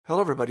Hello,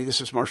 everybody. This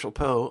is Marshall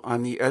Poe.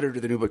 I'm the editor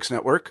of the New Books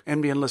Network.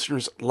 NBN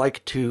listeners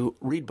like to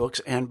read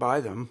books and buy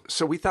them.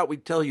 So we thought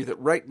we'd tell you that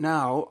right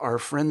now, our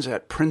friends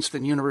at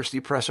Princeton University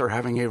Press are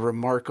having a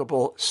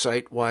remarkable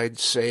site-wide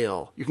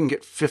sale. You can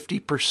get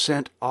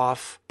 50%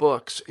 off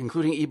books,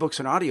 including ebooks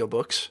and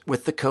audiobooks,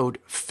 with the code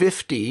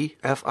 50,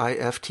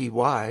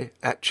 F-I-F-T-Y,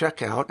 at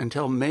checkout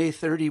until May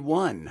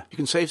 31. You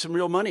can save some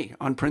real money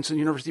on Princeton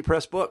University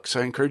Press books.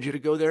 I encourage you to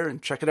go there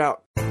and check it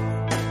out.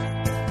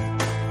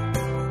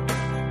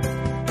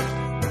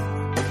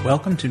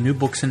 Welcome to New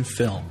Books in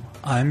Film.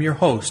 I'm your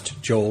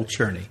host, Joel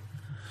Cherney.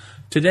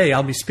 Today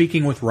I'll be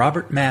speaking with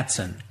Robert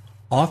Mattson,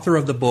 author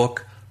of the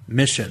book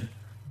Mission,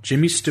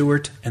 Jimmy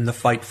Stewart and the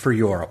Fight for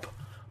Europe,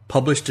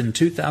 published in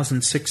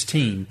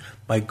 2016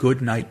 by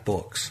Goodnight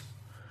Books.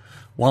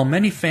 While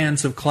many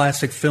fans of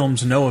classic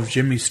films know of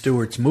Jimmy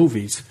Stewart's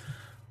movies,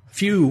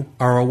 few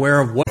are aware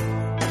of what...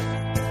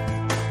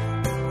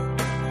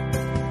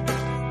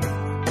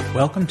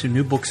 Welcome to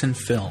New Books in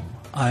Film.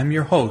 I'm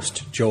your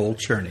host, Joel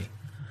Cherney.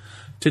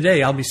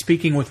 Today I'll be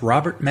speaking with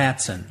Robert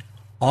Mattson,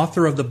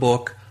 author of the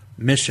book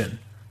Mission,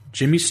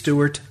 Jimmy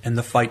Stewart and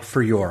the Fight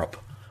for Europe,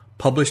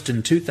 published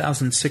in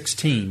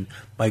 2016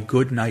 by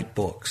Goodnight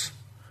Books.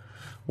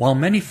 While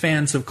many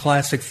fans of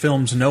classic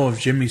films know of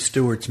Jimmy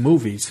Stewart's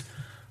movies,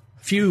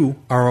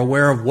 few are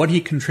aware of what he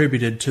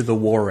contributed to the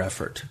war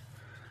effort.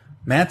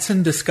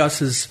 Mattson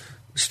discusses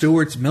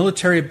Stewart's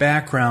military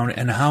background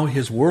and how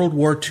his World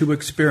War II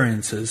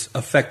experiences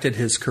affected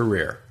his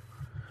career.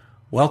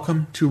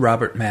 Welcome to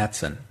Robert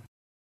Mattson.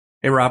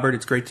 Hey, Robert,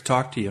 it's great to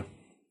talk to you.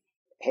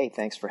 Hey,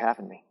 thanks for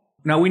having me.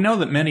 Now, we know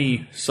that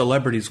many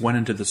celebrities went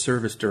into the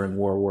service during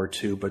World War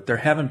II, but there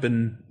haven't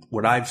been,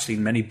 what I've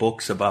seen, many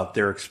books about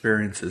their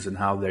experiences and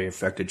how they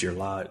affected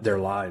their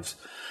lives.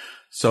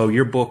 So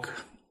your book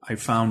I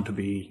found to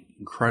be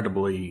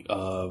incredibly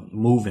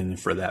moving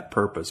for that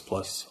purpose,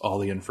 plus all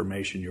the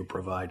information you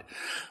provide.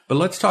 But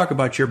let's talk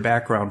about your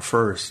background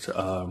first.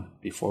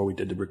 Before we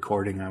did the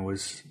recording, I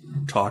was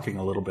talking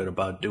a little bit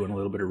about doing a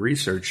little bit of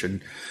research,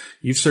 and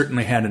you've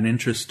certainly had an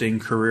interesting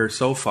career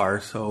so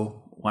far,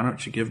 so why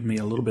don't you give me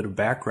a little bit of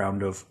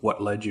background of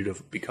what led you to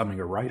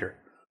becoming a writer?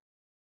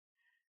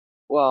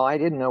 Well, I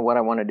didn't know what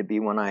I wanted to be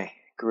when I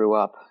grew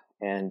up,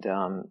 and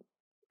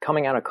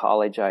coming out of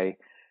college, I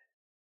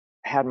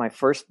had my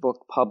first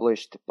book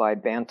published by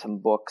Bantam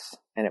Books,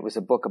 and it was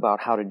a book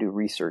about how to do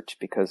research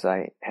because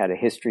I had a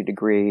history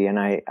degree and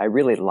I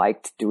really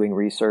liked doing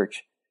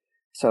research.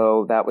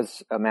 So that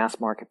was a mass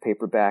market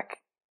paperback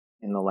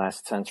in the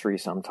last century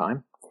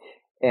sometime.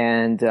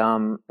 And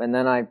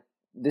then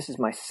this is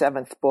my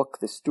seventh book,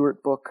 the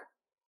Stewart book.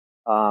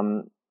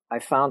 I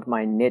found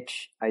my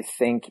niche, I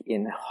think,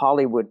 in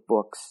Hollywood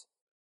books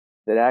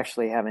that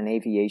actually have an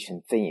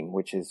aviation theme,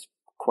 which is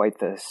quite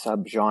the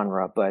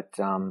subgenre, but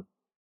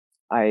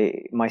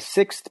my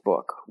sixth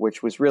book,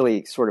 which was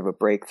really sort of a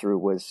breakthrough,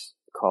 was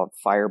called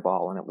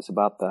Fireball, and it was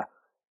about the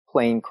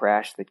plane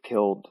crash that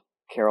killed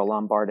Carole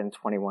Lombard and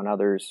 21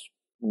 others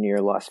near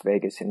Las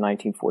Vegas in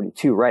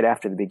 1942, right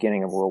after the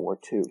beginning of World War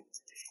II.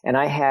 And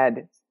I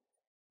had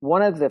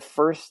one of the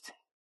first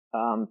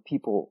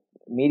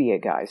media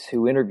guys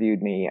who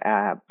interviewed me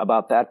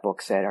about that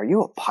book said, "Are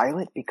you a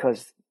pilot?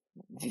 Because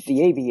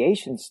the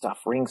aviation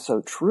stuff rings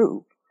so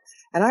true."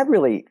 And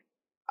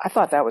I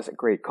thought that was a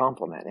great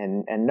compliment.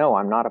 And no,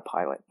 I'm not a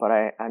pilot, but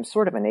I'm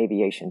sort of an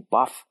aviation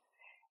buff.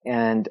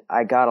 And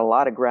I got a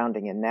lot of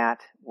grounding in that,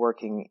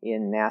 working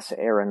in NASA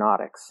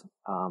Aeronautics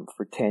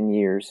for 10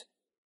 years,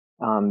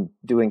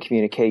 doing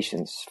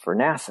communications for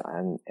NASA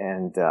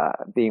and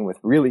being with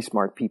really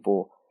smart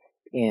people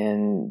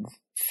in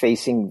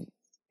facing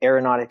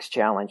aeronautics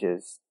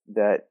challenges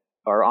that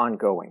are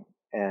ongoing.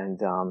 And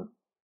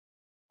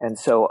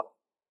so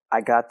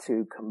I got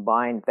to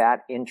combine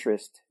that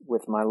interest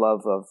with my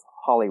love of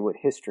Hollywood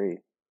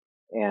history,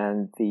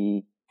 and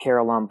the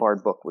Carole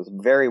Lombard book was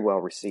very well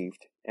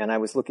received. And I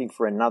was looking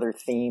for another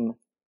theme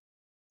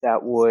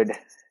that would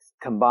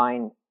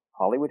combine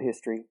Hollywood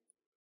history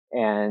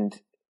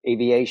and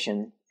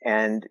aviation.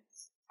 And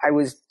I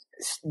was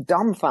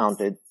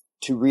dumbfounded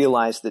to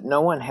realize that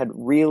no one had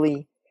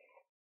really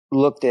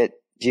looked at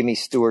Jimmy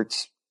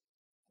Stewart's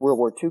World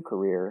War II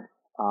career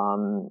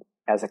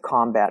as a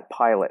combat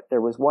pilot.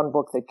 There was one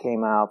book that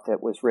came out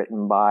that was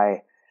written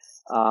by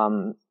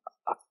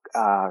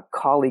a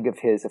colleague of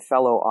his, a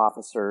fellow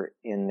officer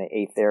in the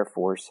 8th Air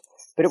Force,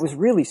 but it was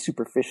really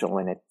superficial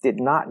and it did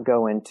not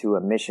go into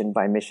a mission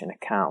by mission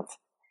account.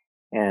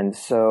 And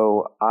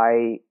so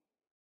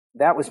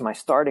that was my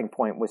starting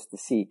point, was to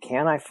see,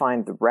 can I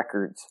find the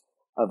records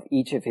of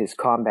each of his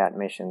combat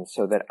missions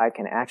so that I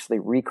can actually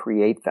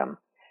recreate them?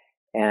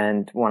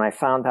 And when I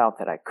found out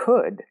that I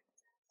could,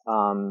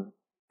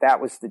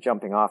 that was the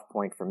jumping off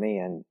point for me,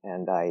 and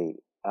I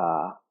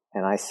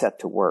set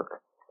to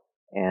work.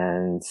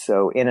 And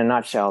so in a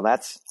nutshell,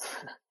 that's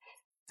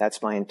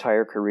my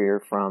entire career,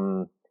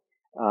 from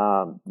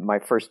my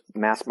first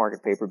mass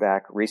market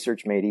paperback,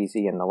 Research Made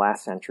Easy in the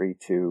Last Century,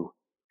 to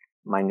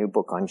my new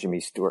book on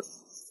Jimmy Stewart.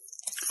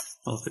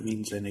 Well, if it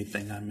means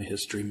anything, I'm a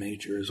history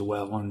major as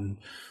well, and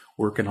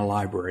work in a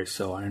library,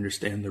 so I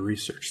understand the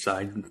research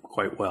side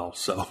quite well.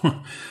 So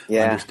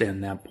Yeah. I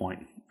understand that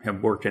point.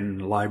 Have worked in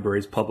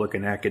libraries, public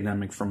and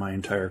academic, for my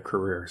entire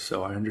career,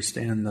 so I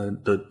understand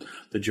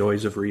the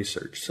joys of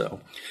research.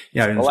 So,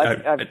 yeah. Well,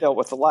 I've dealt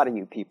with a lot of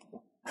you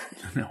people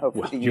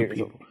over the years.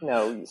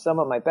 People. Some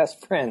of my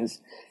best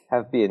friends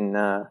have been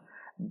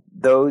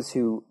those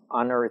who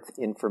unearth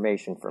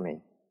information for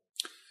me.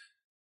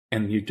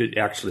 And you did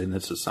actually, and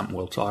this is something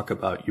we'll talk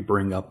about, you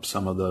bring up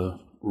some of the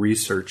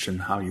research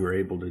and how you were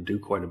able to do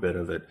quite a bit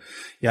of it.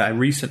 Yeah, I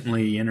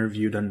recently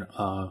interviewed an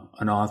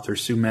author,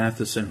 Sue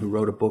Matheson, who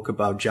wrote a book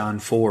about John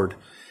Ford.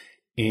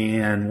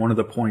 And one of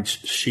the points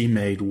she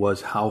made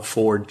was how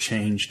Ford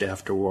changed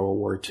after World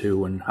War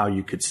II and how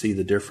you could see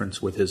the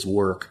difference with his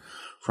work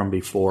from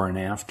before and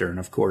after. And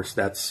of course,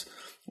 that's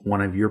one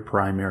of your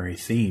primary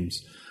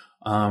themes.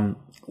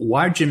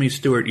 Why Jimmy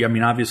Stewart? I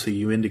mean, obviously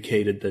you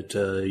indicated that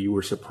you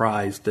were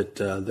surprised that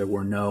there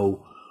were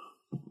no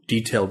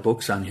detailed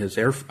books on his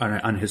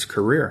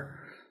career,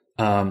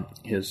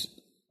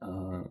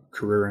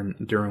 career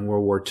during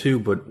World War II.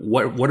 But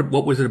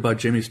what was it about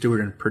Jimmy Stewart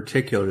in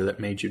particular that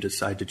made you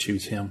decide to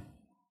choose him?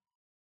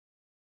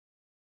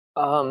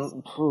 I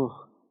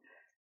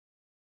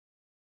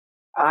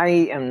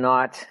am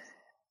not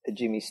a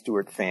Jimmy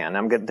Stewart fan.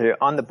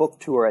 On the book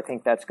tour. I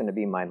think that's going to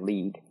be my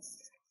lead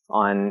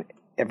on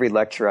every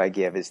lecture I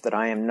give, is that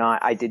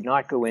I did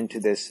not go into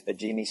this a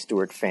Jimmy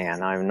Stewart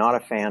fan. I'm not a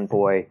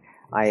fanboy.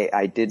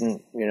 I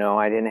didn't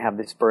have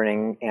this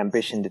burning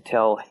ambition to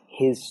tell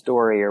his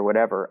story or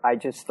whatever. I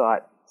just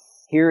thought,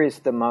 here is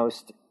the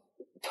most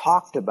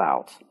talked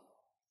about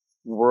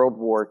World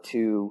War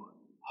II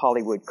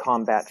Hollywood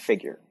combat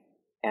figure.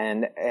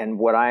 And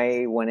what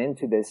I went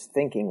into this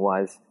thinking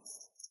was,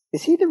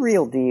 is he the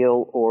real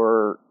deal,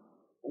 or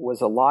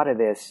was a lot of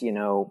this,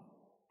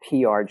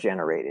 PR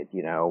generated?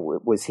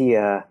 Was he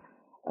a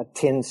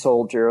tin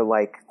soldier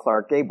like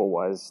Clark Gable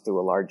was to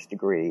a large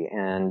degree?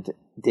 And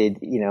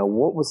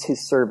what was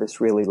his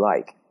service really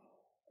like?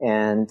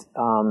 And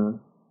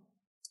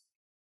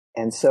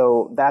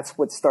so that's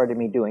what started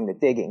me doing the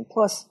digging.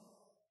 Plus,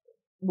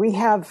 we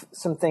have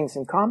some things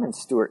in common,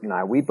 Stuart and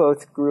I. We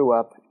both grew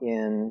up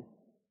in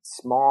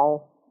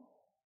small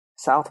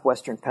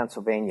southwestern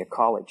Pennsylvania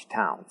college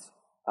towns.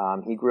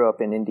 He grew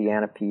up in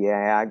Indiana,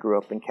 PA. I grew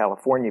up in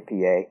California,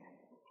 PA.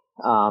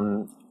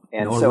 And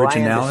no so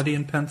originality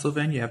in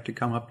Pennsylvania? You have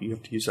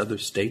to use other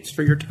states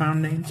for your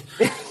town names?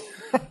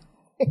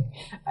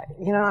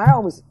 I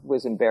always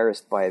was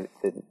embarrassed by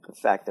the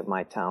fact that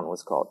my town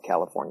was called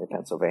California,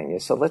 Pennsylvania.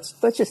 So let's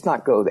just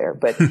not go there.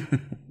 But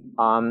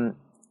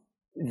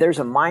there's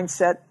a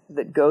mindset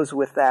that goes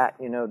with that,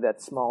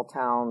 that small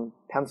town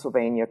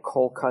Pennsylvania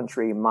coal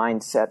country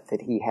mindset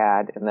that he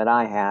had and that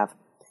I have.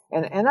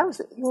 And I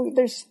was,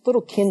 there's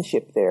little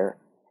kinship there.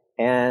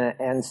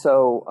 And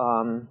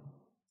so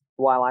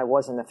while I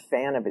wasn't a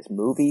fan of his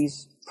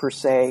movies per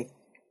se,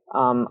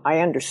 I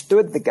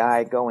understood the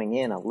guy going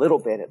in a little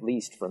bit, at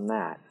least from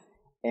that.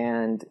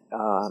 And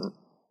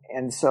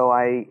so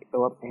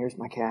here's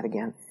my cat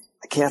again.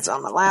 My cat's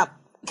on my lap.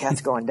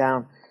 Cat's going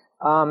down.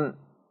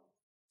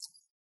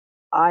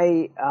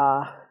 I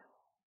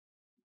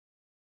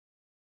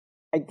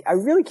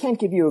really can't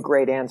give you a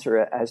great answer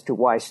as to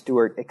why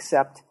Stewart,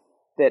 except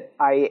that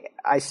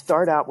I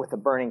start out with a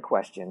burning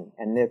question,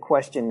 and the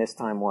question this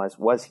time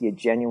was he a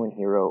genuine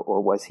hero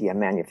or was he a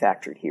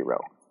manufactured hero?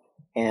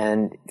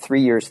 And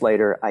 3 years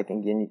later, I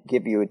can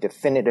give you a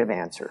definitive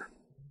answer.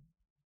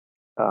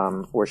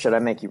 Or should I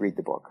make you read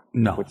the book?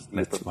 No,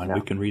 that's fine. No?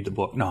 We can read the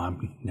book.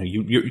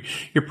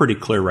 You're pretty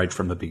clear right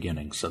from the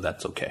beginning, so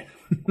that's okay.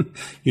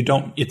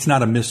 It's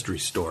not a mystery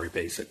story,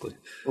 basically.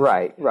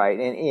 Right.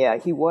 And yeah,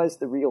 he was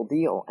the real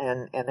deal.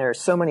 And there are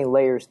so many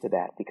layers to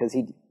that, because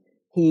he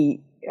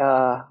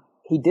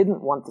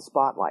didn't want the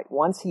spotlight.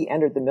 Once he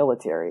entered the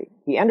military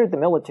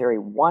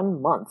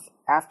 1 month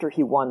after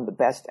he won the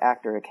Best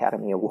Actor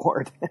Academy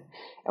Award.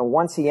 And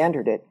once he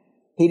entered it,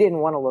 he didn't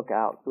want to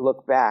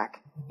look back.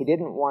 He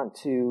didn't want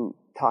to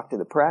talk to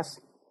the press.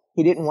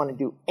 He didn't want to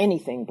do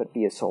anything but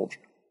be a soldier.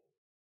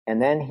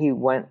 And then he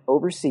went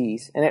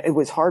overseas, and it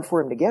was hard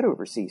for him to get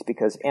overseas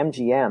because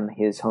MGM,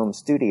 his home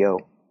studio,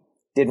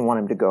 didn't want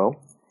him to go.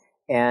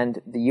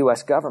 And the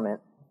U.S. government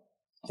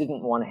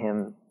didn't want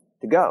him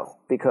to go,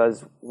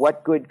 because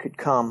what good could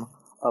come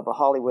of a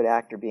Hollywood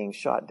actor being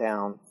shot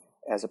down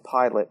as a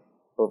pilot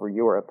over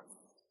Europe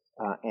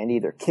and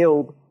either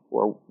killed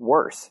or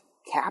worse,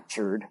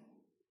 captured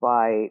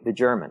by the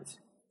Germans?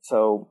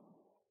 So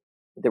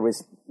there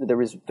was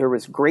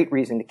great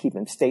reason to keep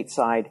him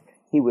stateside.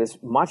 He was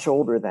much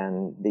older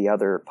than the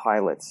other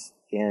pilots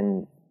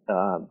in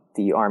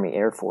the Army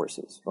Air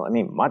Forces. Well, I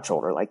mean, much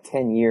older, like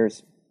 10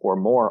 years or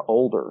more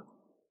older,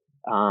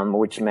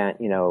 which meant,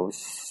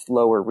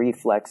 slower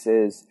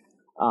reflexes.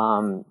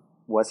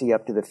 Was he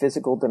up to the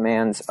physical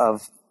demands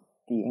of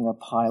being a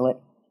pilot?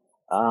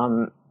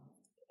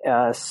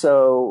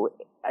 So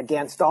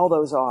against all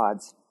those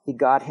odds, he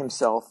got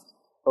himself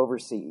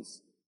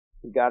overseas.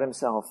 He got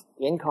himself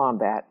in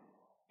combat,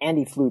 and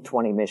he flew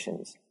 20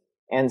 missions.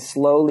 and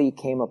slowly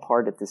came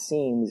apart at the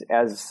seams,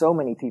 as so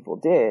many people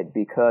did,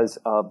 because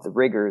of the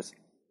rigors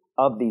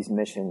of these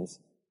missions.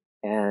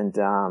 And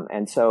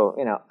so,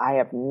 I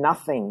have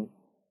nothing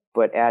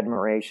but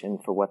admiration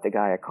for what the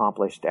guy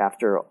accomplished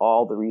after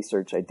all the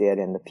research I did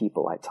and the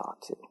people I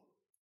talked to.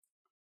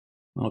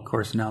 Well, of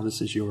course, now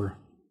this is your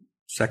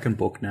second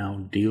book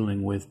now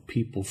dealing with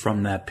people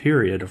from that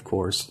period, of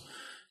course,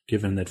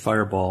 given that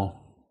Fireball,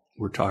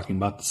 we're talking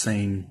about the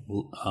same,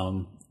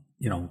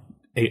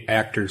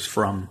 actors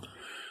from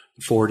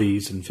the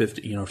 40s and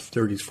 50s,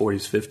 30s,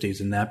 40s, 50s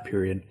in that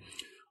period.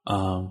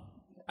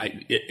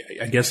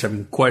 I guess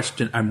I'm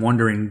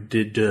wondering,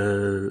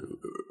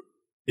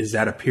 is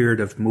that a period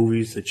of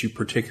movies that you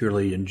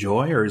particularly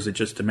enjoy, or is it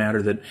just a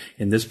matter that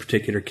in this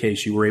particular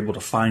case you were able to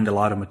find a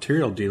lot of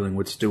material dealing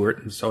with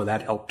Stewart, and so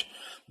that helped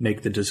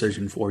make the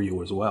decision for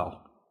you as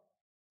well?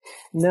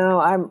 No,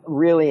 I'm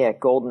really a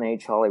Golden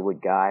Age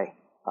Hollywood guy.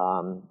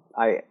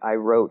 I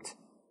wrote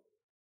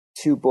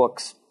 2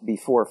 books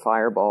before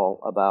Fireball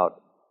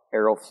about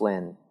Errol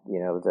Flynn,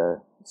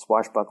 the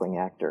swashbuckling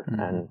actor,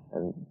 and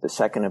the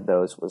second of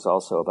those was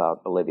also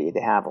about Olivia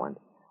de Havilland.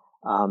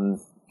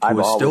 Who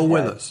is still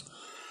with us.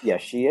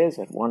 Yes, she is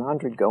at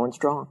 100, going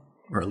strong.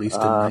 Or at least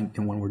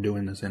in when we're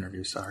doing this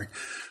interview, sorry.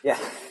 Yeah.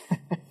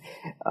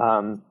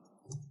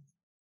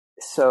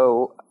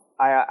 So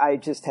I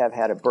just have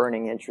had a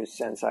burning interest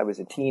since I was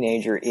a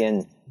teenager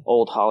in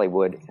old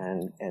Hollywood,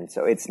 and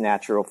so it's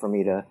natural for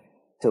me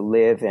to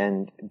live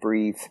and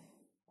breathe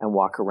and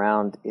walk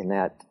around in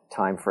that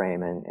time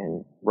frame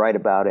and write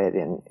about it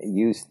and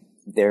use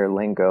their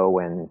lingo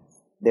and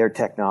their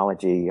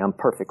technology. I'm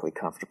perfectly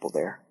comfortable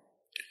there.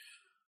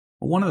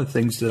 One of the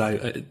things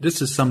that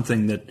this is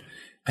something that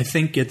I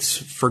think gets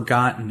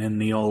forgotten in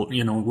the old,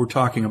 we're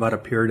talking about a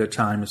period of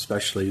time,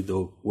 especially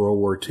the World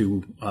War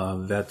II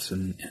vets,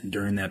 and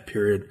during that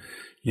period,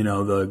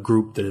 the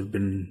group that have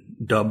been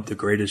dubbed the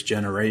Greatest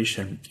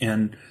Generation.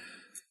 And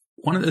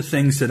one of the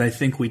things that I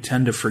think we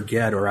tend to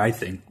forget, or I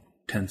think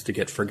tends to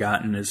get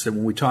forgotten, is that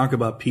when we talk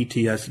about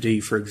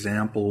PTSD, for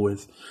example,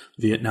 with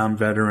Vietnam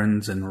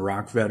veterans and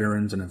Iraq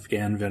veterans and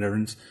Afghan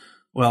veterans,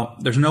 well,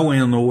 there's no way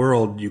in the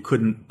world you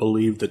couldn't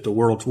believe that the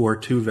World War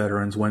II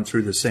veterans went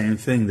through the same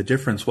thing. The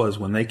difference was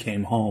when they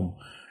came home,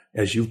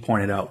 as you've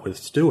pointed out with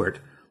Stewart,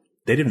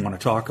 they didn't want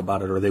to talk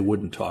about it, or they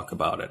wouldn't talk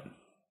about it.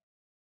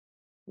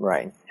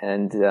 Right.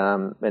 And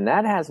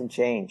that hasn't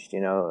changed.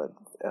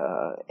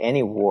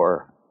 Any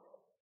war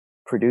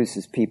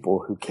produces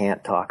people who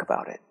can't talk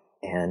about it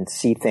and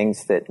see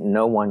things that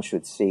no one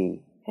should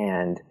see,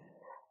 and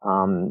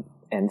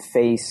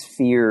face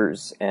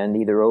fears and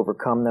either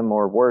overcome them,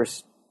 or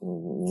worse,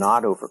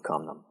 not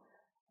overcome them.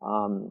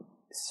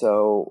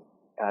 So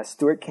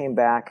Stewart came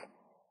back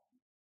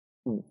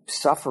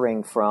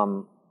suffering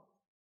from,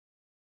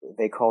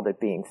 they called it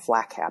being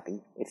flak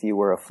happy, if you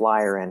were a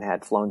flyer and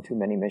had flown too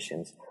many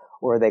missions,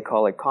 or they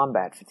call it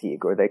combat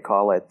fatigue, or they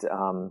call it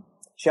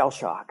shell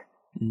shock.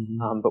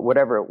 Mm-hmm. But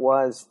whatever it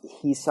was,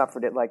 he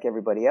suffered it like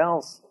everybody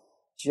else,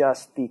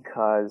 just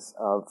because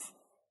of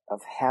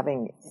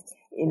having,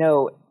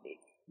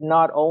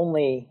 not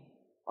only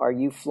are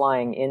you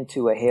flying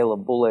into a hail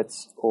of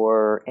bullets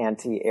or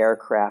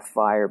anti-aircraft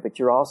fire, but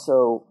you're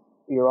also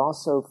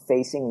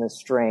facing the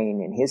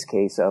strain, in his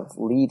case, of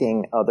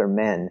leading other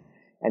men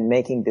and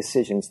making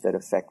decisions that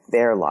affect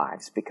their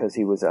lives, because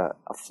he was a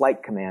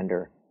flight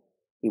commander.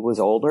 He was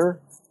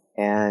older,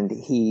 and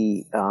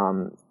he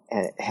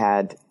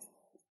had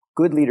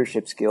good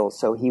leadership skills,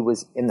 so he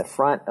was in the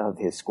front of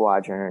his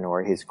squadron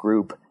or his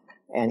group,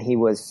 and he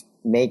was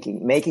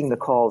making the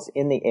calls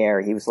in the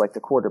air. He was like the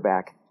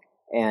quarterback,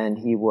 and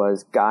he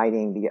was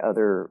guiding the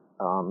other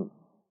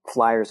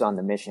flyers on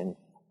the mission.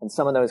 And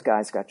some of those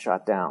guys got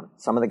shot down.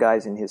 Some of the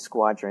guys in his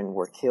squadron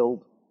were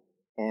killed,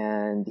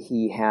 and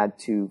he had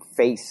to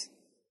face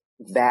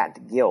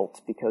that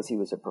guilt because he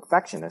was a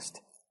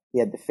perfectionist. He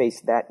had to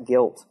face that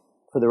guilt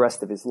for the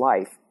rest of his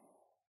life.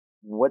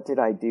 What did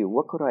I do?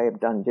 What could I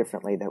have done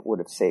differently that would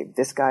have saved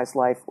this guy's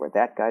life or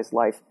that guy's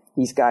life?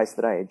 These guys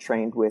that I had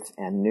trained with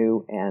and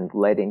knew and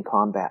led in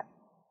combat.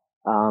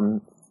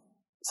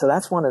 So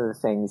that's one of the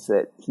things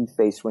that he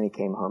faced when he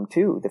came home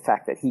too, the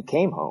fact that he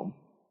came home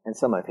and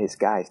some of his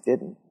guys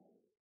didn't.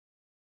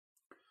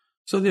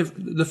 So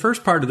the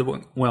first part of the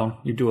book, well,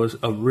 you do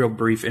a real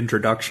brief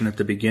introduction at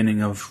the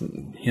beginning of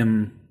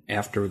him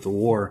after the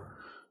war,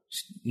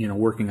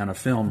 working on a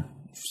film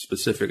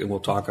specific, and we'll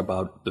talk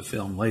about the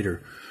film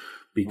later,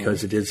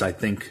 because it is, I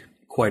think,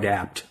 quite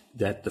apt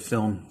that the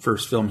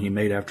first film he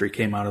made after he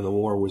came out of the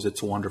war was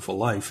It's a Wonderful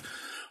Life.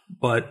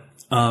 But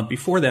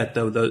before that,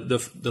 though,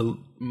 the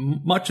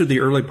much of the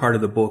early part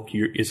of the book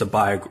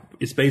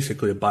is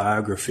basically a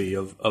biography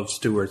of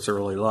Stewart's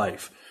early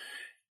life.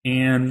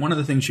 And one of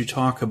the things you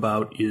talk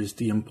about is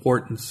the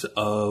importance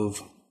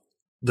of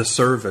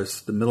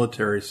the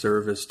military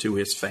service to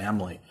his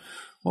family.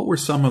 What were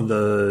some of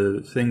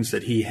the things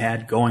that he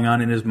had going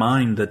on in his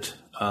mind that,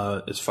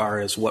 as far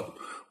as what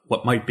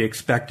might be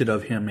expected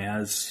of him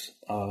as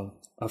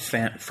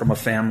from a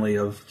family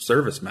of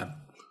servicemen?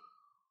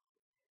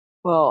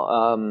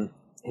 Well,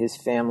 his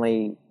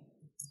family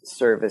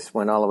service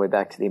went all the way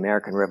back to the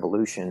American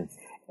Revolution,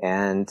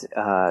 and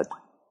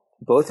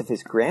both of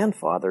his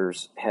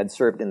grandfathers had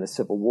served in the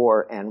Civil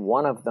War, and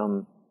one of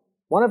them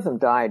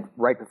died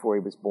right before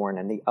he was born,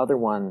 and the other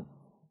one,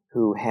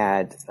 who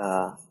had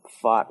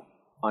fought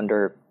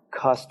under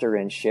Custer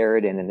and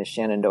Sheridan in the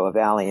Shenandoah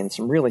Valley in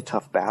some really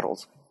tough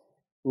battles,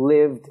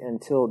 lived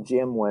until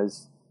Jim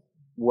was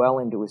well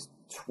into his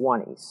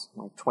 20s,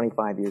 like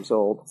 25 years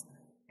old.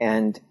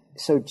 And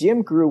so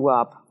Jim grew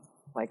up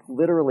like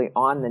literally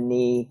on the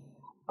knee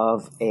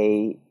of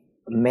a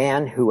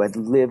man who had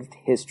lived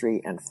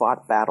history and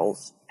fought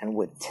battles and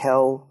would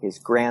tell his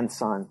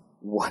grandson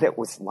what it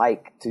was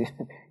like to,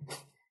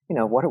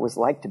 what it was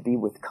like to be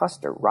with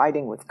Custer,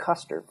 riding with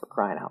Custer, for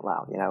crying out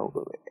loud.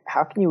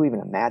 How can you even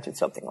imagine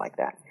something like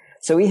that?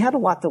 So he had a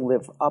lot to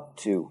live up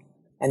to.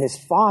 And his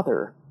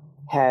father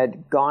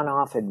had gone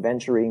off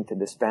adventuring to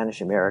the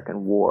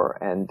Spanish-American War,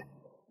 and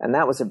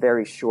that was a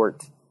very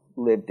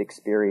short-lived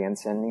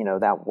experience, and,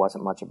 that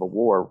wasn't much of a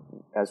war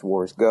as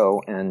wars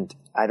go, and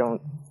I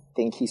don't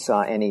think he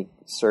saw any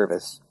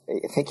service.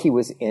 I think he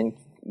was in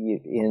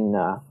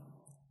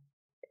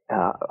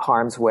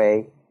harm's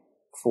way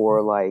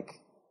for like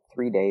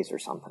 3 days or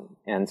something.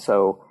 And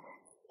so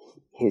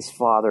his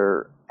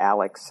father,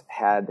 Alex,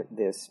 had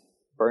this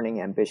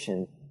burning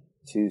ambition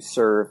to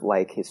serve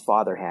like his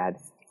father had.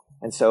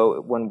 And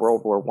so when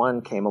World War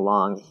I came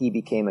along, he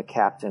became a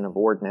captain of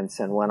ordnance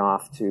and went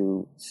off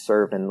to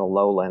serve in the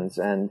lowlands.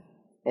 And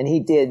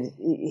he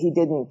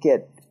didn't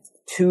get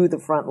to the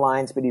front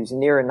lines, but he was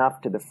near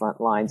enough to the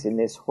front lines in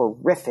this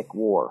horrific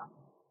war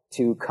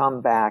to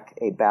come back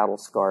a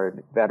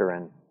battle-scarred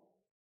veteran.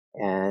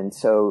 And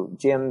so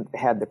Jim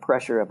had the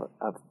pressure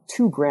of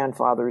two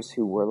grandfathers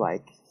who were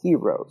like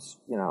heroes,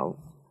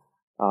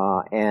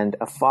 and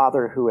a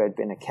father who had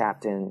been a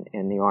captain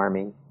in the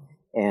Army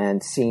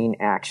and seen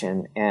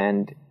action.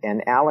 And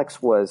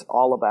Alex was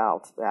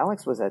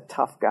a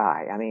tough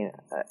guy. I mean,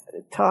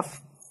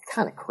 tough,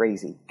 kind of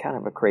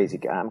a crazy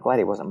guy. I'm glad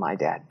he wasn't my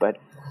dad, but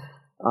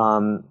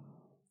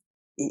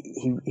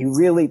he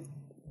really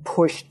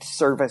pushed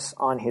service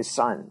on his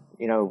son.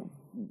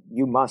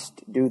 You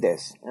must do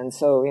this. And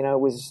so,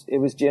 it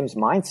was Jim's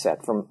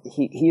mindset from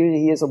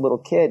he is a little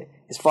kid.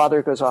 His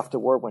father goes off to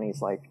war when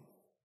he's like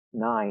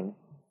 9,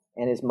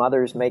 and his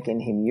mother's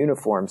making him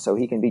uniforms so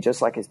he can be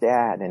just like his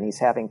dad. And he's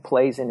having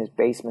plays in his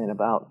basement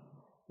about,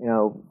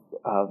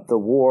 the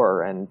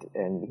war, and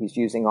he's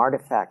using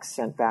artifacts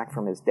sent back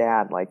from his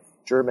dad, like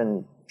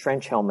German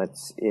trench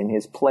helmets, in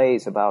his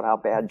plays about how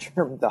bad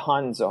the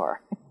Huns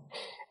are.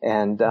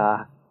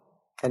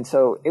 And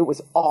so it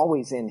was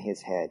always in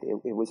his head.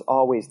 It was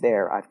always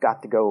there. I've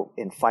got to go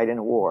and fight in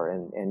a war.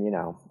 And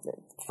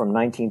from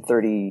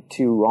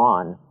 1932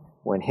 on,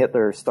 when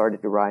Hitler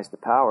started to rise to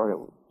power,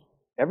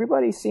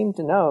 everybody seemed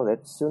to know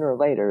that sooner or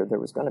later there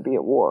was going to be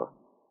a war.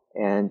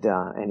 And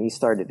he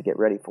started to get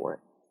ready for it.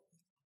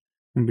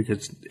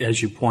 Because,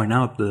 as you point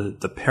out,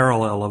 the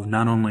parallel of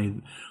not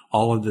only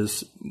all of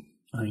this,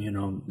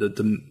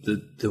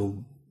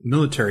 the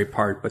military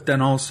part, but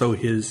then also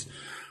his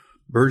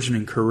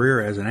burgeoning career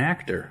as an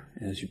actor,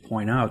 as you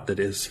point out, that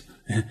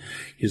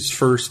his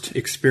first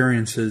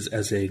experiences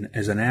as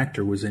an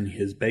actor was in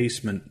his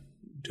basement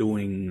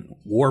doing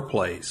war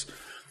plays,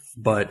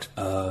 but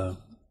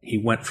he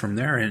went from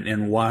there,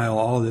 and while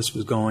all of this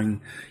was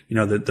going,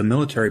 the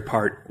military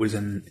part was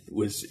in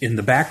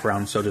the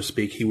background, so to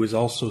speak. He was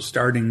also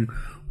starting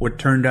what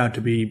turned out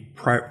to be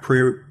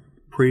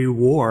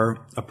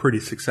pre-war a pretty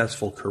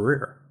successful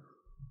career.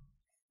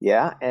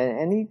 Yeah,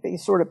 and he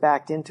sort of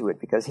backed into it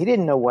because he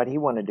didn't know what he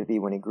wanted to be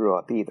when he grew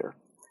up either.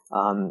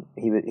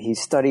 He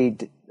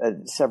studied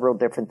several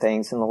different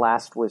things, and the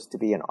last was to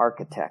be an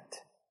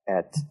architect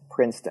at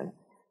Princeton.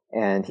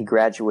 And he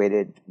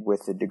graduated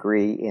with a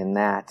degree in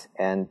that,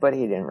 but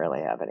he didn't really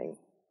have any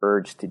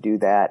urge to do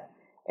that.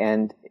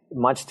 And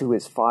much to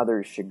his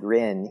father's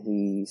chagrin,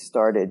 he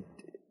started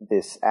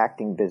this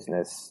acting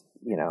business,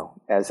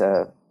 as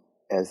an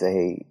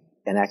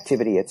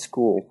activity at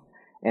school,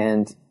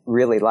 and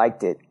really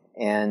liked it,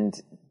 and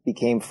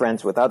became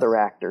friends with other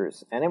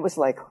actors. And it was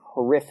like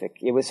horrific.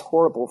 It was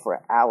horrible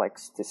for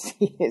Alex to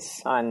see his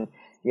son,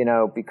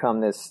 become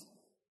this,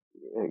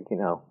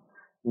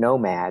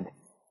 nomad,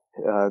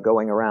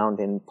 going around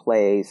in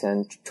plays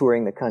and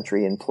touring the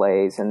country in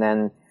plays, and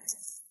then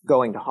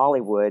going to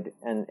Hollywood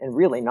and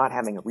really not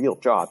having a real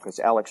job, because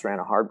Alex ran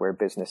a hardware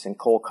business in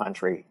coal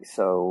country.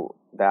 So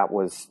that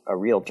was a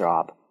real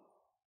job.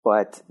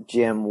 But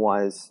Jim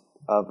was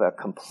of a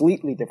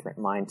completely different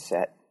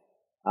mindset.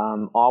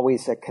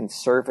 Always a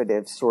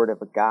conservative sort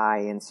of a guy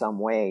in some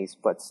ways,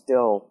 but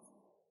still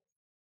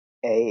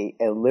a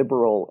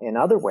liberal in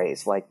other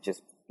ways, like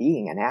just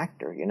being an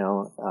actor,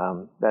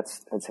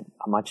 that's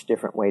a much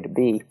different way to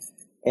be.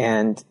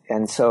 And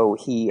so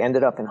he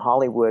ended up in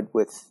Hollywood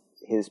with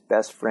his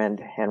best friend,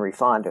 Henry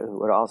Fonda,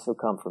 who had also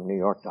come from New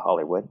York to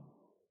Hollywood.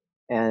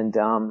 And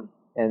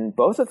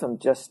both of them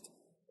just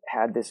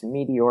had this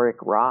meteoric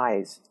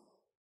rise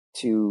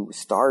to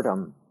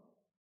stardom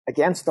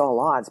against all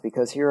odds,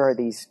 because here are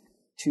these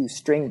two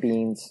string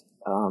beans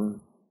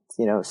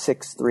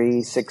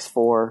 6'3",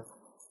 6'4",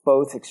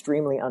 both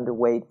extremely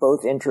underweight,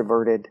 both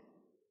introverted,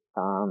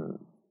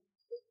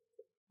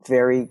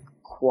 very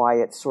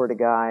quiet sort of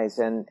guys,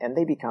 and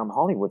they become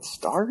Hollywood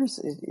stars.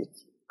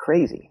 It's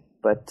crazy,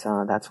 but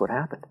that's what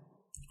happened.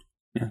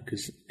 Yeah,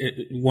 because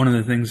one of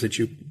the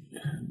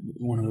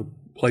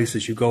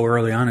places you go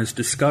early on is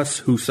discuss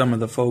who some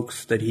of the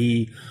folks that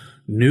he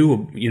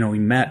knew, he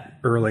met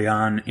early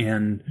on,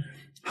 and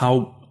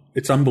how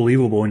it's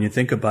unbelievable when you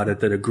think about it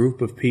that a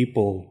group of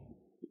people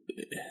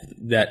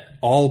that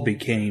all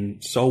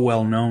became so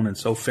well known and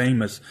so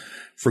famous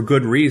for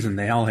good reason.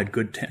 They all had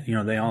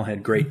they all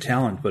had great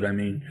talent, but I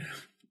mean,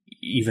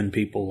 even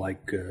people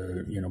like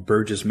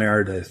Burgess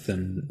Meredith,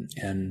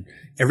 and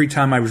every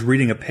time I was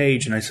reading a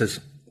page and I says,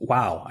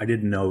 wow, I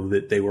didn't know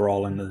that they were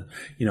all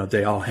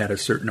they all had a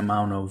certain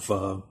amount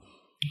of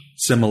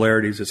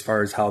similarities as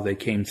far as how they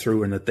came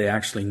through, and that they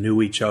actually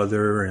knew each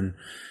other and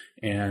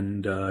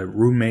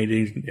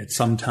roommating at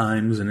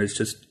sometimes, and it's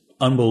just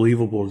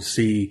unbelievable to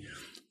see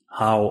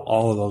how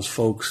all of those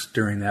folks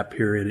during that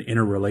period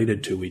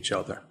interrelated to each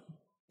other.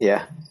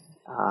 Yeah.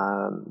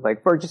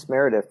 Like Burgess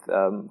Meredith,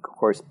 of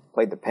course,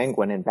 played the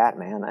Penguin in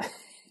Batman.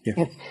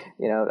 Yeah.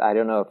 I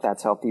don't know if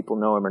that's how people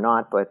know him or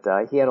not, but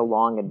he had a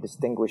long and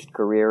distinguished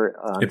career.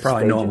 They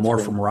probably know him more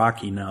from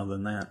Rocky now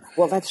than that.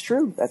 Well, that's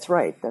true. That's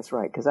right.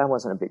 Because I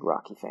wasn't a big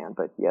Rocky fan,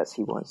 but yes,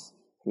 he was.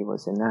 He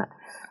was in that.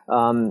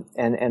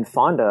 And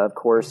Fonda, of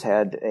course,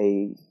 had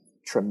a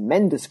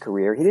tremendous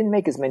career. He didn't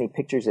make as many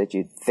pictures as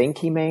you'd think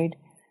he made,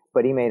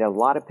 but he made a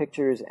lot of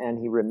pictures, and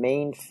he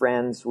remained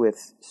friends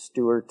with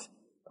Stewart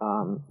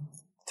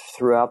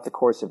throughout the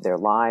course of their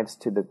lives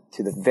to the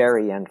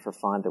very end for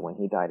Fonda when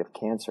he died of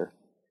cancer.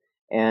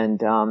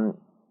 And what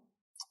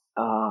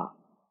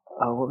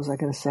was I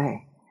going to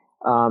say?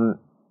 I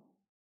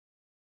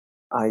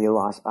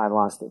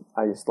lost it.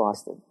 I just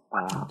lost it.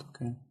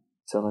 Okay.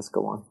 So let's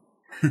go on.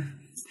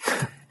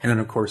 And then,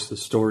 of course,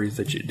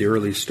 the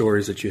early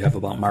stories that you have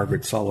about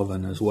Margaret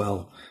Sullivan as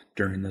well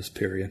during this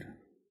period.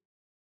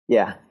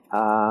 Yeah,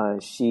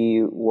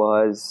 she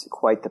was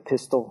quite the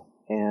pistol,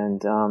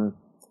 and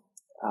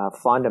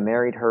Fonda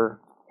married her,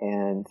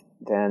 and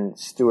then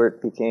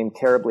Stewart became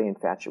terribly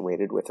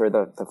infatuated with her.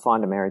 The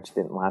Fonda marriage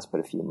didn't last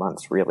but a few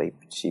months, really.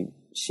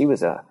 She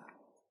was a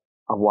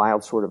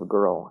wild sort of a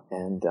girl,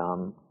 and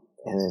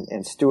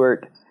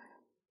Stewart,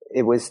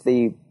 it was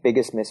the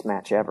biggest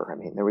mismatch ever. I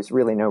mean, there was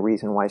really no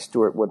reason why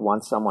Stewart would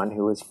want someone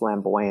who was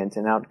flamboyant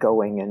and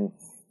outgoing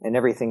and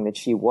everything that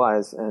she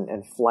was,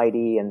 and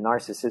flighty and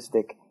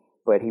narcissistic,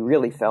 but he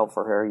really fell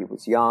for her. He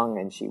was young,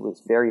 and she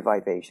was very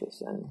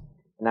vivacious, and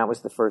that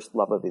was the first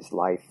love of his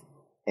life.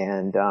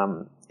 And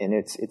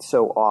it's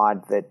so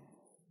odd that,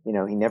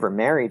 he never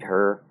married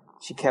her.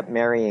 She kept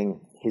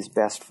marrying his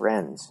best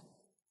friends.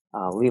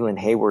 Leland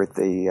Hayward,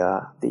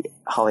 the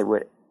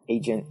Hollywood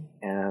agent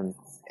and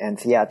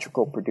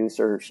theatrical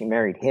producer, she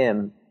married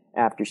him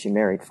after she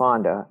married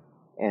Fonda.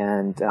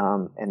 And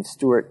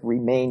Stewart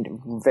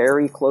remained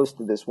very close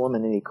to this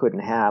woman that he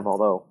couldn't have,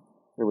 although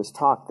there was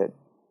talk that,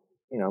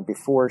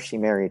 before she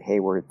married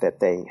Hayward, that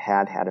they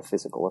had a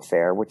physical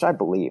affair, which I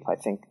believe. I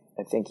think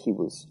he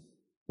was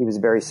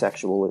very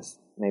sexual, as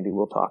maybe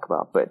we'll talk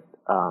about, but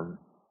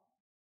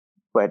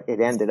it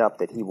ended up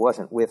that he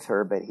wasn't with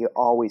her, but he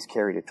always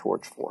carried a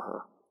torch for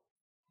her.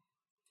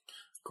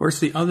 Of course,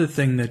 the other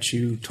thing that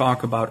you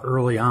talk about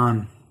early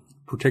on,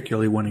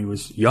 particularly when he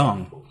was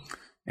young,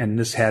 and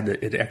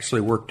it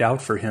actually worked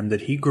out for him,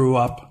 that he grew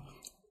up,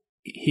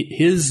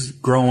 his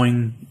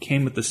growing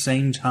came at the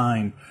same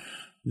time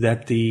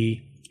that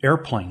the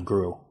airplane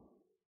grew,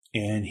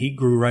 and he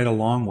grew right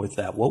along with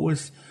that. What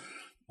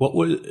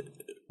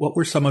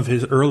were some of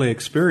his early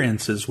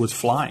experiences with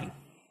flying?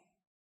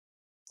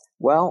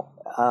 Well,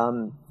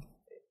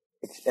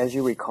 as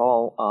you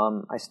recall,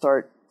 I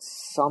start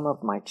some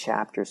of my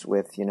chapters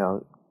with,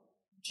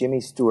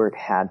 Jimmy Stewart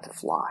had to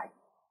fly.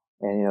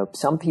 And,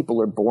 some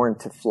people are born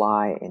to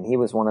fly, and he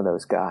was one of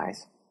those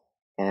guys.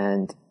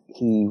 And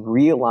he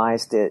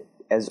realized it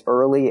as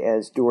early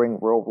as during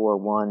World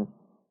War I,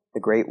 the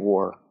Great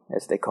War,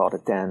 as they called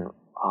it then.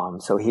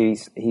 So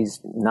he's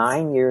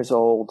 9 years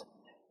old,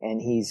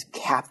 and he's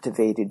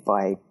captivated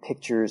by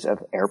pictures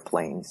of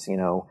airplanes.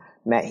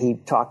 He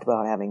talked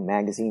about having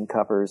magazine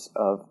covers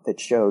that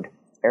showed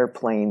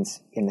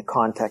airplanes in the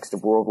context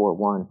of World War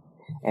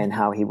I, and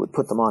how he would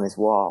put them on his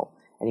wall,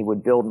 and he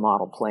would build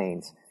model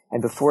planes.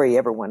 And before he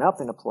ever went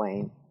up in a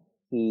plane,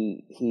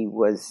 he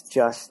was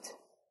just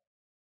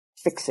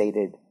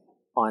fixated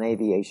on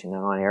aviation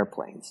and on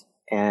airplanes.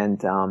 And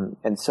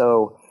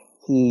so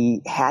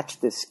he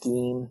hatched this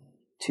scheme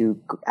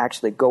to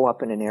actually go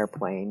up in an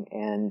airplane,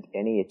 and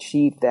he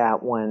achieved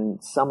that when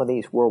some of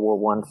these World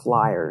War I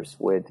flyers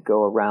would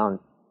go around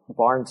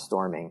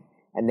barnstorming,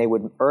 and they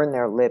would earn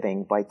their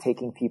living by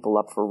taking people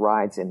up for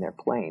rides in their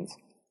planes.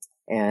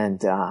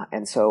 And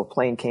so a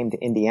plane came to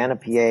Indiana,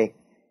 PA,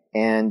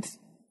 and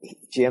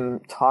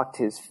Jim talked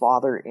his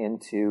father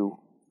into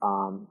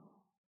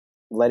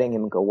letting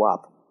him go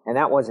up. And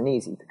that wasn't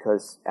easy,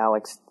 because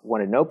Alex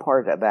wanted no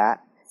part of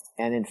that.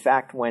 And in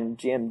fact, when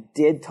Jim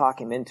did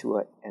talk him into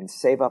it and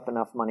save up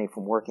enough money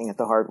from working at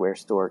the hardware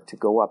store to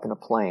go up in a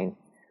plane,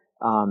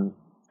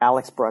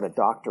 Alex brought a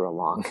doctor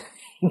along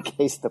in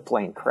case the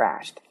plane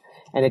crashed.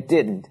 And it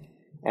didn't.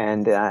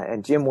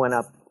 And Jim went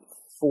up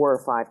 4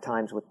 or 5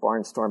 times with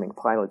barnstorming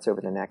pilots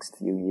over the next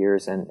few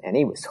years, and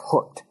he was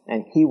hooked.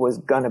 And he was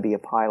going to be a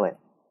pilot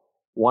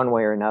one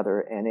way or another.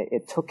 And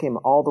it took him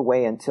all the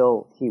way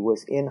until he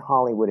was in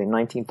Hollywood in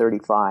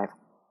 1935.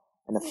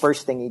 And the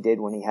first thing he did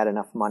when he had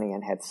enough money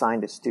and had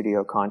signed a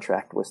studio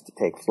contract was to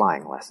take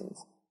flying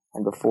lessons.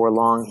 And before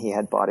long, he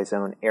had bought his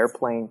own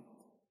airplane.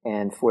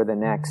 And for the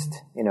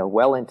next,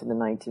 well into the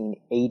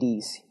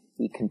 1980s,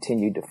 he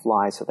continued to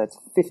fly. So that's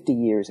 50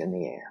 years in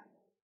the air.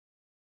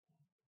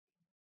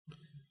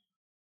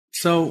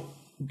 So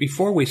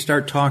before we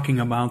start talking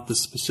about the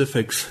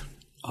specifics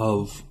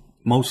of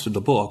most of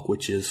the book,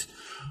 which is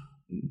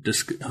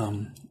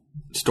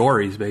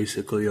stories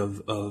basically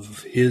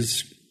of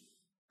his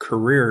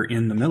career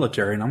in the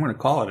military, and I'm going to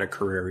call it a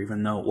career,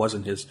 even though it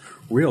wasn't his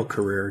real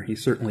career. He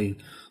certainly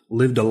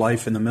lived a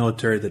life in the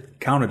military that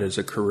counted as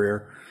a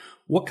career.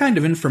 What kind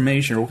of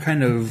information or what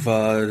kind of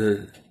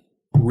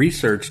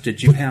research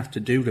did you have to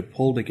do to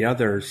pull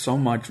together so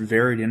much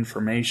varied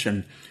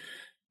information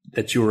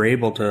that you were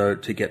able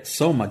to get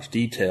so much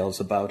details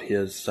about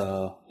his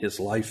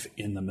life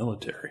in the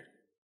military?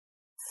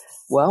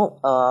 Well,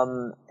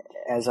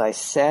 as I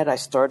said, I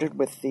started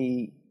with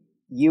the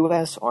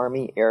U.S.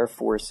 Army Air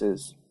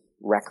Force's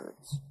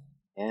records.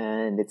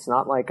 And it's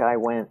not like I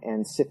went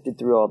and sifted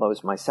through all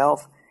those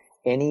myself.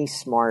 Any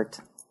smart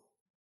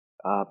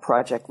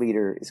project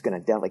leader is going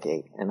to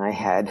delegate. And I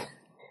had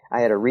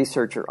a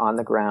researcher on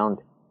the ground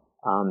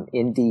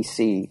in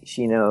D.C.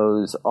 She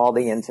knows all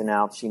the ins and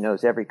outs. She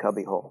knows every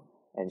cubbyhole.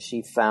 And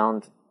she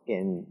found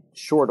in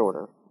short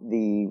order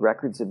the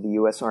records of the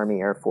U.S.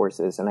 Army Air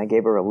Forces. And I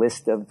gave her a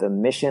list of the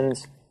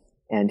missions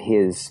and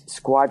his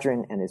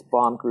squadron and his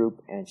bomb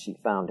group, and she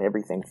found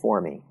everything for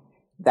me.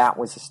 That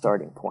was a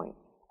starting point.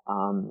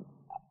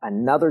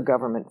 Another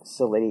government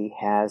facility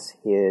has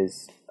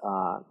his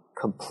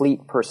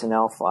complete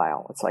personnel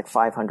file. It's like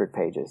 500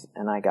 pages,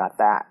 and I got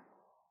that.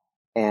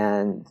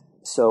 And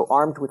so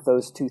armed with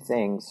those two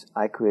things,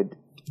 I could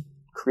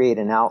create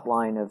an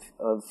outline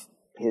of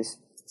his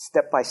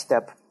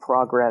step-by-step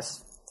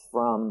progress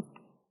from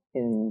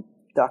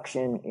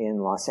induction in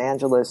Los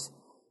Angeles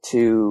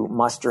to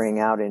mustering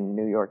out in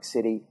New York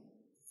City,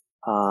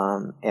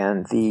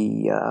 and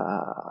the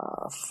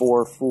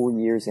 4 full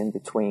years in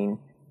between.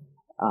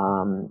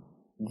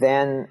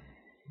 Then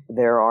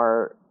there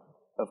are,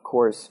 of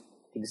course,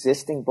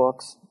 existing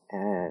books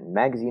and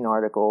magazine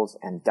articles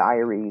and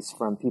diaries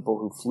from people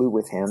who flew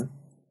with him,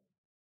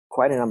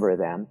 quite a number of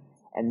them.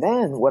 And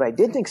then what I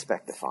didn't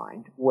expect to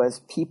find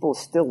was people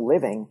still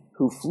living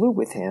who flew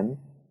with him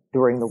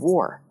during the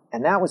war.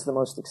 And that was the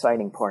most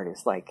exciting part,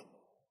 is like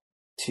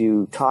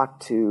to talk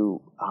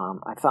to,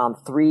 I found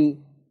 3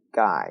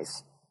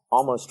 guys,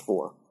 almost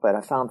 4, but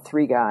I found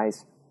 3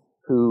 guys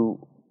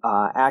who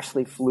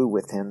actually flew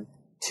with him.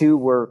 2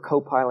 were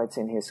co-pilots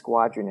in his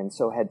squadron and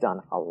so had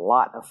done a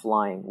lot of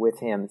flying with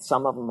him,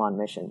 some of them on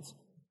missions.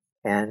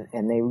 And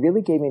they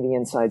really gave me the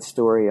inside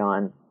story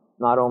on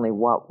not only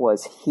what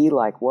was he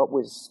like, what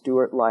was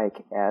Stewart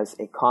like as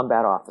a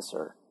combat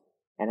officer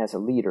and as a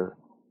leader,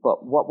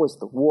 but what was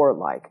the war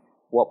like?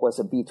 What was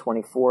a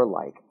B-24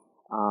 like?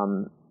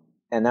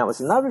 And that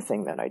was another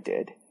thing that I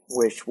did,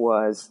 which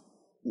was,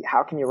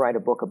 how can you write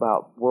a book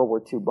about World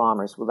War II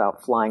bombers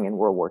without flying in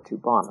World War II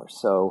bombers?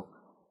 So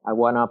I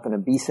went up in a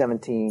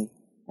B-17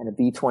 and a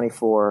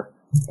B-24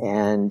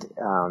 and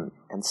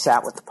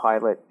sat with the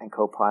pilot and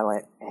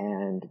co-pilot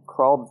and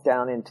crawled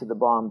down into the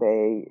bomb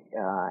bay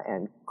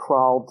and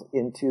crawled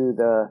into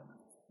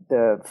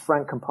the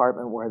front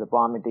compartment where the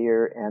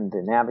bombardier and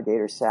the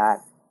navigator sat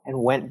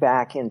and went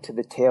back into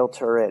the tail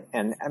turret.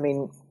 And I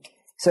mean,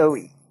 so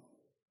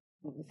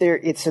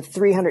it's a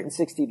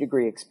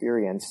 360-degree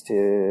experience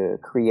to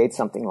create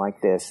something like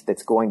this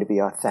that's going to be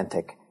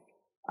authentic.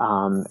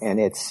 And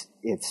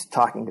it's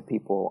talking to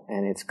people,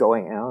 and it's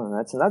going out, and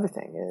that's another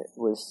thing.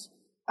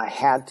 I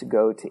had to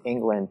go to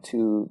England,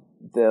 to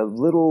the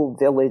little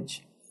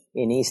village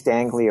in East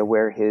Anglia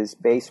where his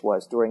base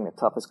was during the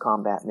toughest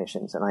combat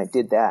missions, and I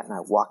did that, and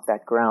I walked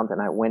that ground,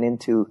 and I went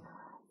into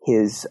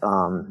his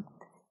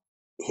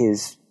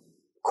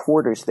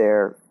quarters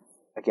there.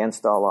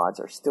 Against all odds,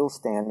 are still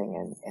standing,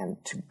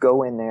 and to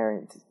go in there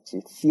and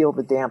to feel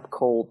the damp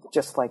cold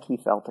just like he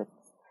felt it.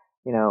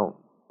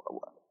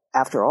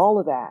 After all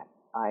of that,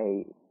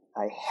 I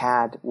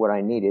had what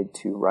I needed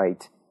to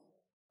write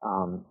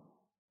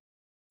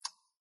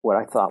what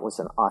I thought was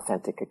an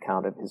authentic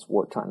account of his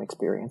wartime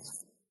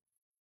experience.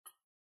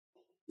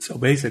 So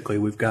basically,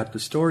 we've got the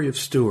story of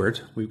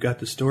Stewart. We've got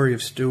the story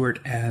of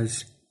Stewart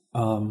as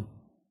a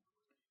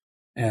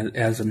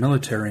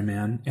military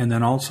man, and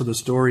then also the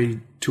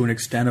story to an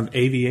extent of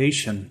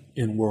aviation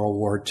in World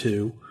War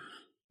II.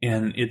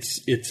 And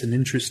it's an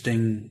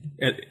interesting,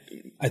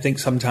 I think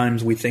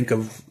sometimes we think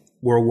of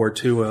World War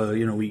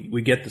II,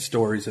 we get the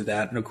stories of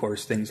that, and of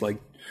course things like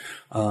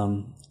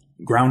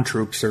ground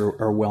troops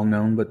are well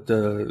known, but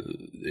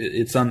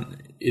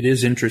it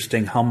is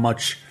interesting how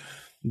much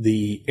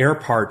the air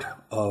part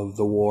of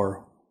the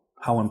war,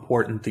 how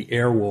important the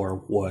air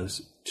war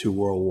was to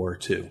World War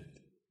II.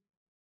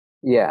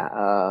 Yeah,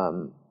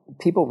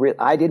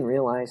 I didn't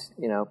realize,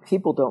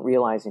 people don't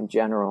realize in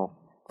general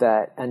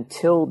that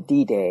until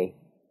D-Day,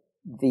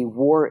 the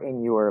war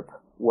in Europe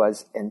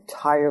was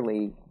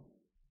entirely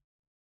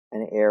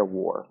an air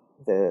war.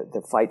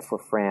 The fight for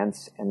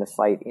France and the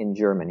fight in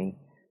Germany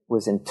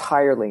was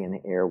entirely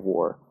an air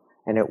war.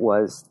 And it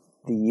was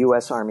the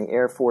U.S. Army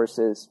Air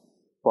Forces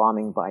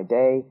bombing by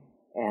day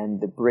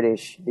and the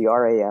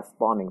RAF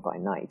bombing by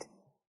night.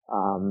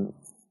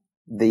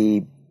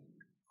 The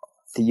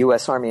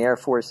U.S. Army Air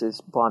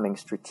Forces bombing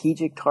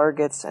strategic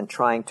targets and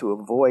trying to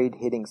avoid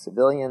hitting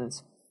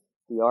civilians.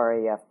 The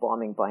RAF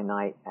bombing by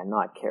night and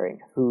not caring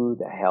who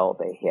the hell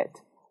they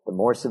hit. The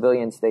more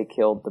civilians they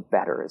killed, the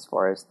better as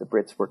far as the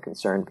Brits were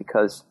concerned,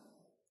 because,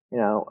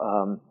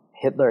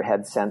 Hitler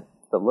had sent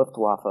the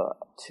Luftwaffe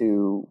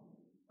to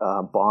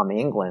bomb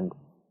England.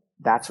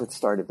 That's what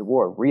started the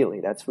war, really.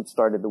 That's what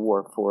started the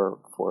war for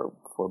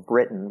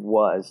Britain,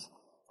 was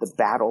the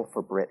battle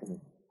for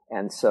Britain.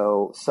 And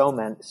so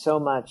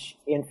much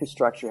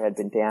infrastructure had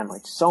been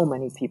damaged, so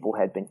many people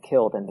had been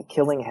killed, and the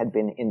killing had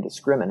been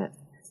indiscriminate,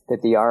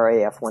 that the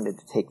RAF wanted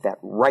to take that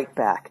right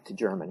back to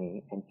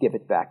Germany and give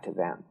it back to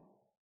them.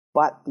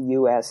 But the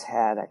U.S.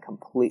 had a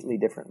completely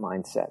different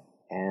mindset.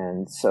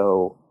 And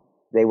so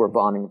they were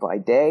bombing by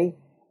day,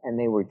 and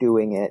they were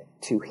doing it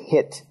to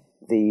hit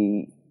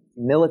the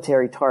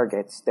military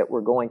targets that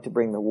were going to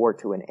bring the war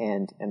to an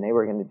end. And they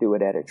were going to do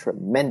it at a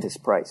tremendous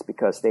price,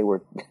 because they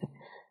were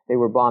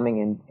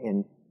bombing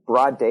in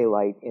broad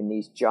daylight in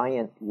these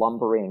giant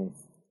lumbering,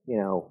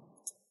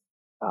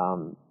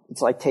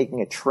 it's like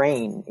taking a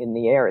train in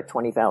the air at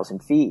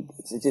 20,000 feet.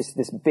 It's just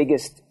this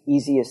biggest,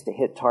 easiest to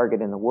hit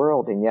target in the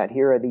world. And yet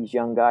here are these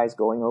young guys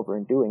going over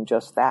and doing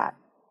just that.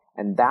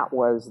 And that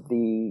was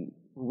the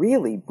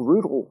really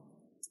brutal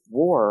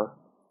war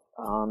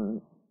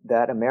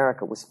that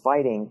America was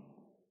fighting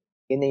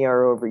in the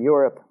air over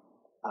Europe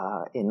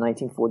in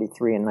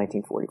 1943 and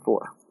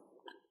 1944.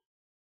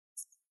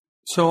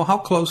 So how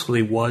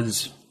closely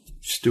was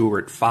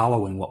Stuart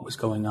following what was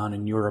going on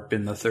in Europe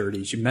in the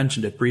 30s? You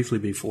mentioned it briefly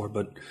before,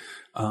 but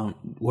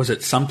was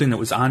it something that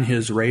was on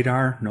his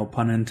radar? No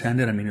pun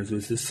intended. I mean,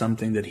 was this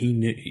something that he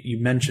knew?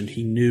 You mentioned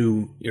he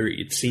knew, or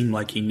it seemed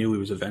like he knew he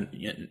was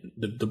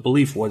the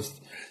belief was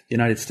the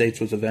United States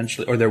was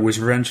eventually, or there was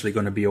eventually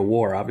going to be a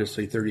war.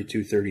 Obviously,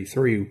 32,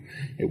 33,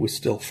 it was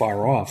still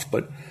far off.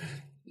 But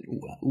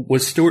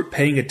was Stuart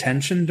paying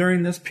attention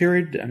during this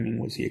period? I mean,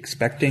 was he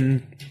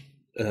expecting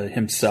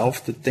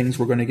himself that things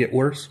were going to get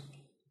worse?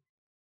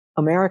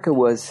 America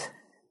was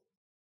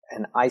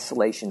an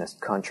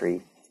isolationist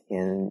country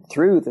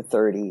through the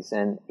 30s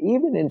and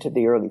even into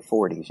the early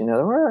 40s.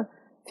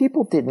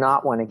 People did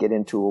not want to get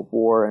into a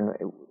war,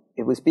 and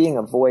it was being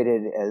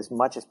avoided as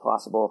much as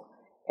possible.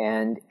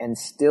 And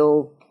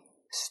still,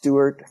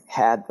 Stuart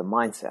had the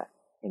mindset.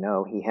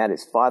 He had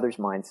his father's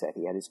mindset.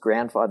 He had his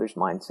grandfather's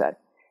mindset.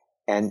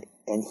 And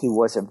he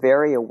was a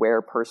very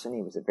aware person.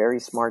 He was a very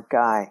smart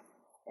guy.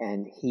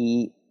 And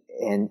he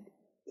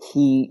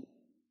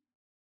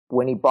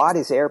when he bought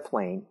his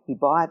airplane, he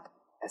bought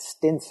a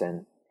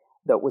Stinson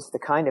that was the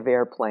kind of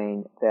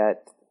airplane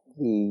that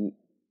the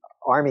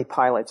Army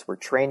pilots were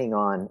training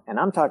on. And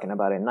I'm talking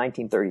about in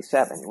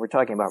 1937. We're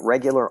talking about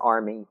regular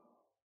Army,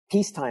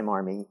 peacetime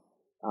Army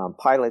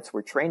pilots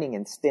were training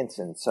in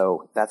Stinson.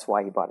 So that's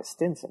why he bought a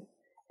Stinson.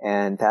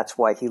 And that's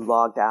why he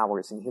logged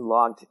hours, and he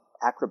logged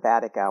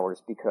acrobatic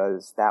hours,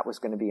 because that was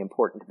going to be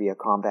important to be a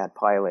combat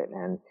pilot.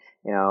 And,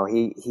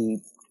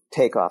 he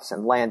takeoffs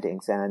and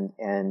landings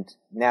and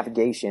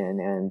navigation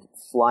and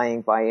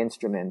flying by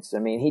instruments. I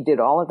mean, he did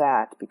all of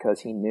that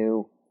because he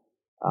knew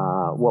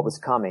what was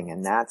coming.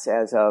 And that's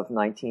as of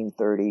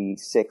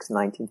 1936,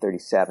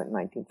 1937,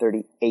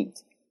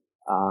 1938.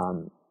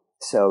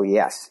 So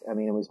yes, I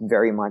mean, it was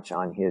very much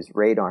on his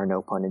radar,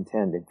 no pun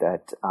intended,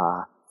 that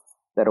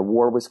a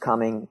war was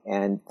coming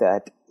and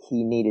that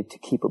he needed to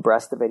keep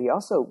abreast of it. He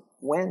also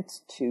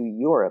went to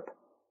Europe.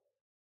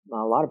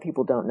 A lot of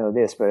people don't know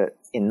this, but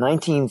in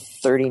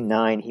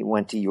 1939, he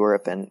went to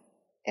Europe,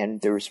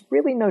 and there's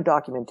really no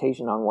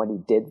documentation on what he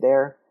did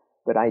there,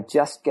 but I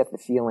just get the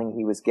feeling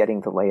he was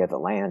getting the lay of the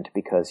land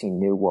because he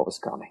knew what was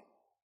coming.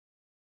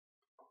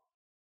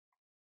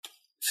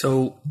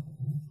 So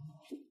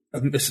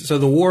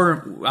the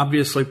war,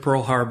 obviously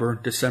Pearl Harbor,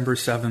 December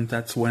 7th,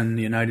 that's when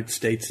the United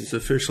States is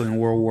officially in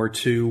World War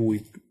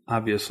II.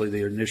 Obviously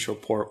the initial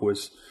port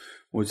was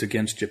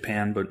against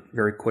Japan, but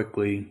very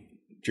quickly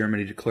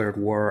Germany declared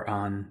war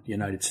on the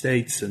United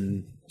States,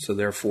 and so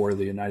therefore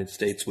the United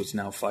States was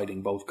now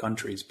fighting both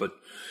countries. But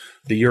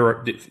the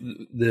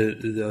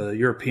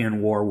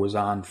European war was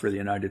on for the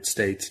United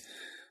States.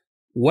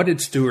 What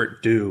did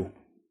Stuart do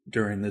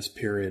during this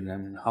period,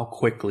 and how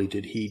quickly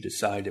did he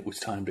decide it was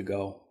time to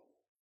go?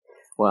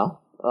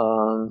 Well,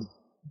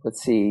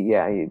 let's see.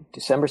 Yeah,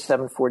 December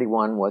 7th,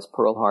 41 was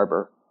Pearl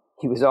Harbor.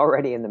 He was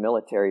already in the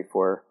military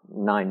for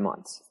 9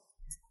 months.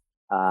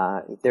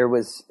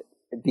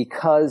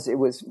 because it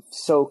was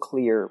so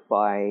clear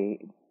by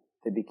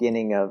the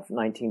beginning of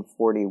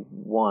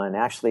 1941,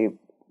 actually,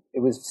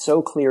 it was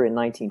so clear in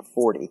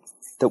 1940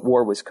 that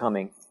war was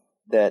coming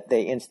that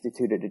they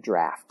instituted a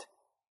draft.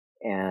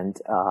 And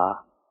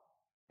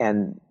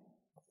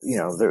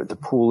the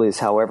pool is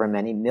however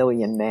many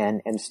million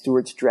men, and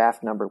Stuart's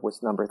draft number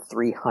was number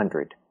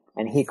 300,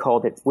 and he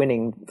called it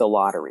winning the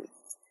lottery.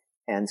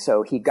 And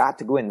so he got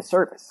to go in the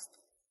service.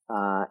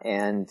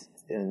 And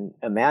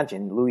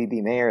imagine Louis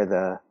B. Mayer,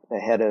 the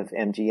head of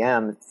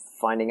MGM,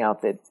 finding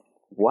out that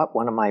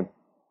one of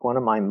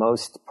my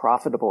most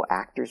profitable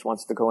actors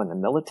wants to go in the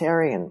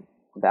military, and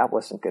that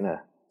wasn't going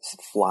to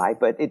fly,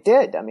 but it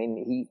did. I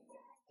mean,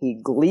 he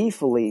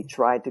gleefully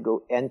tried to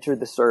go enter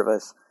the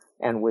service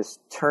and was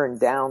turned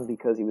down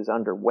because he was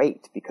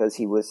underweight, because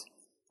he was,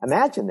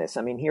 imagine this.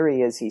 I mean, here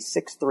he is, he's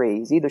 6'3",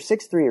 he's either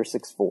 6'3" or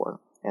 6'4",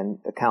 and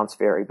accounts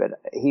vary, but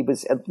he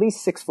was at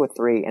least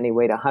 6'3", and he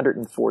weighed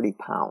 140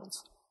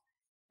 pounds.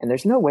 And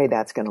there's no way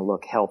that's going to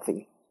look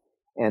healthy.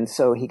 And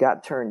so he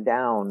got turned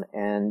down,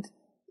 and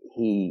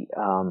he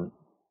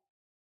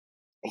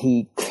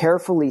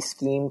carefully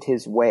schemed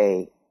his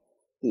way.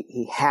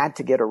 He had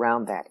to get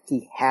around that.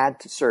 He had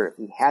to serve.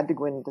 He had to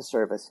go into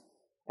service.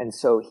 And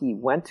so he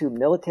went to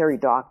military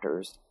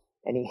doctors,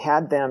 and he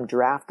had them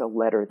draft a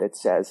letter that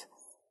says,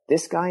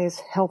 this guy is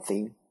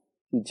healthy.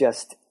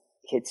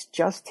 It's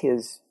just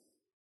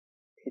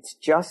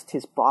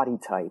his body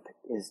type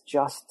is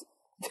just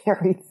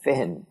very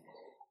thin.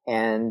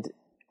 And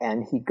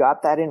he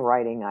got that in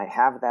writing. I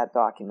have that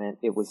document.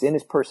 It was in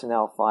his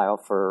personnel file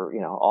for,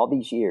 all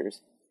these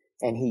years.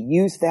 And he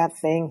used that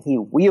thing. He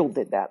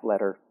wielded that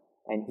letter,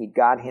 and he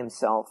got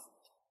himself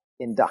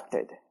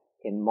inducted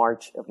in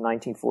March of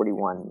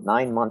 1941,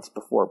 9 months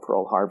before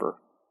Pearl Harbor.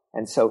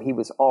 And so he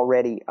was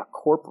already a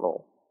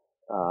corporal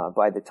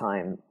by the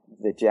time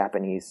the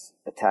Japanese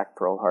attacked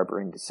Pearl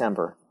Harbor in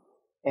December.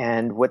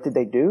 And what did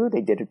they do?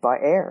 They did it by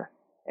air.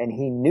 And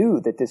he knew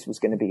that this was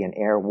going to be an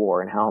air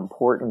war and how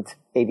important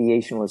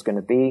aviation was going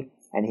to be.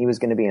 And he was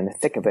going to be in the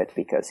thick of it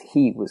because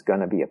he was going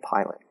to be a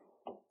pilot.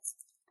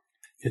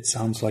 It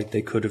sounds like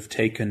they could have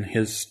taken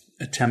his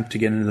attempt to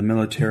get into the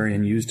military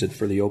and used it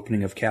for the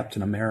opening of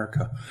Captain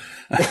America.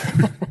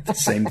 The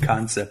same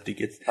concept. He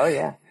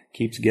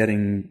keeps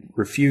getting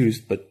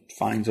refused, but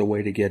finds a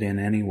way to get in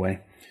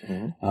anyway.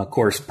 Mm-hmm. Of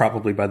course,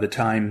 probably by the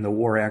time the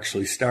war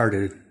actually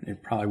started,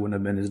 it probably wouldn't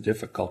have been as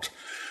difficult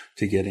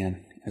to get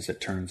in, as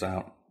it turns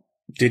out.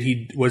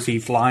 Was he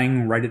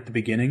flying right at the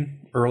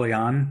beginning, early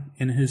on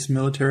in his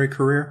military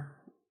career,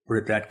 or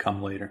did that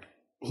come later?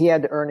 He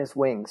had to earn his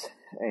wings.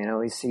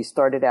 He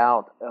started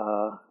out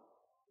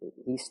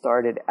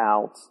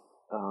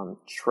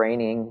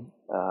training,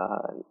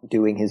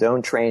 doing his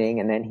own training,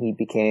 and then he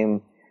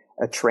became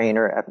a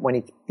trainer. When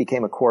he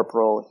became a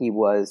corporal, he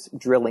was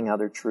drilling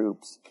other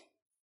troops.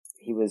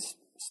 He was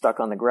stuck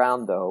on the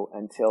ground, though,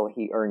 until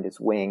he earned his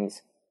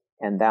wings,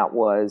 and that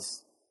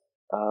was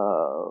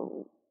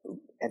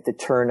at the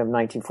turn of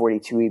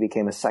 1942. He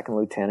became a second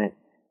lieutenant.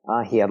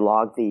 He had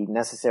logged the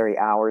necessary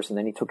hours, and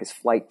then he took his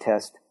flight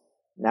test.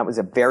 And that was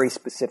a very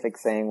specific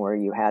thing where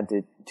you had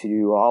to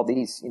do all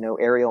these,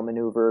 aerial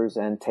maneuvers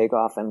and take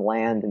off and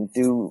land and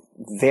do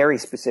very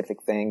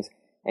specific things.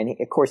 And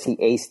of course, he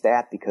aced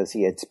that because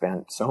he had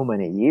spent so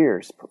many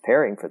years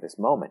preparing for this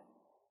moment.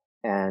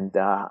 And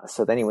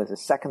so then he was a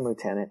second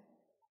lieutenant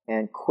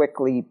and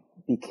quickly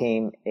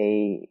became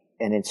an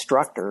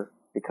instructor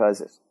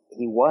because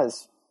he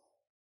was,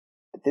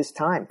 at this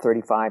time,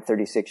 35,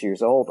 36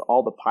 years old.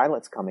 All the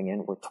pilots coming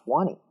in were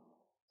 20.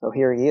 So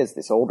here he is,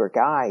 this older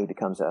guy. He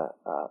becomes a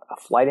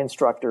flight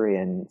instructor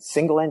in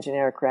single-engine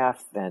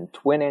aircraft, then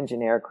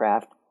twin-engine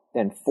aircraft,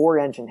 then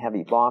four-engine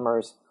heavy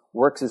bombers.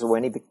 Works as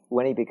when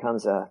he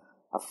becomes a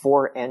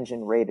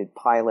four-engine rated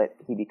pilot,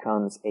 he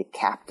becomes a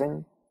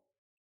captain.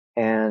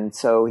 And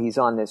so he's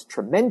on this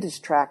tremendous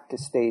track to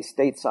stay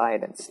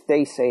stateside and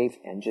stay safe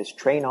and just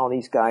train all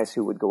these guys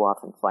who would go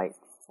off and fight.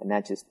 And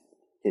that just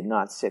did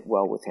not sit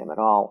well with him at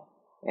all.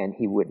 And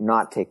he would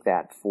not take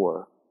that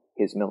for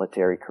his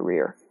military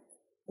career.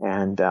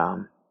 And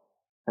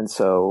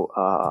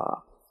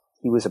so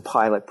he was a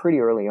pilot pretty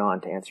early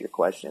on, to answer your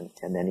question,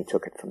 and then he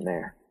took it from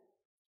there.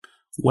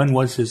 When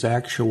was his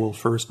actual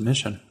first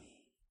mission?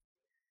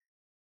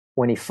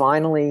 When he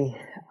finally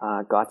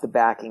got the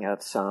backing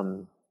of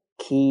some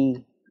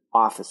key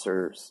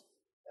officers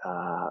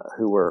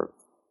who were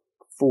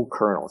full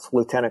colonels,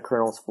 lieutenant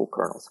colonels, full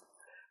colonels,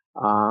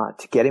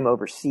 to get him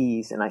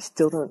overseas. And I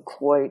still don't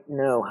quite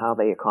know how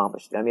they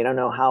accomplished it. I mean, I don't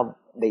know how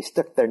they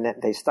stuck their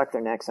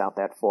necks out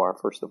that far,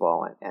 first of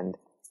all, and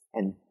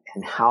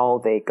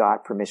how they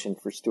got permission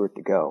for Stuart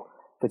to go.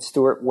 But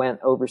Stuart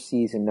went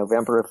overseas in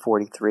November of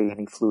 43, and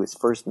he flew his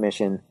first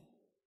mission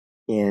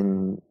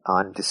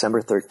on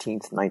December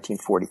 13th,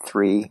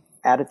 1943,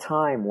 at a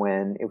time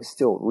when it was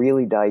still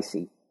really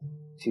dicey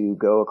to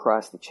go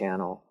across the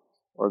Channel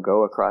or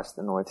go across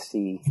the North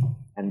Sea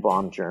and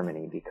bomb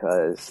Germany,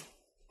 because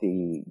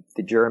the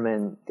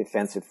German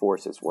defensive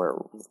forces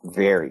were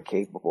very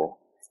capable.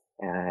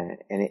 And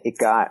it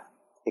got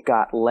it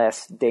got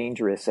less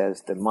dangerous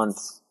as the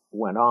months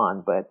went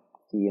on, but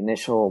the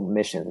initial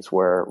missions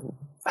were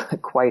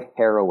quite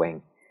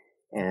harrowing,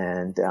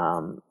 and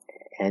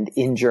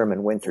in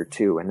German winter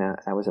too. And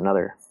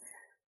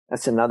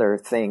that's another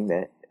thing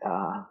that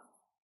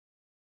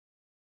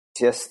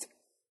just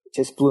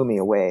blew me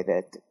away.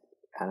 That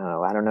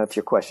I don't know if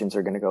your questions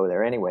are going to go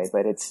there anyway,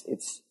 but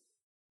it's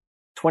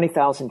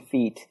 20,000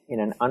 feet in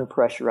an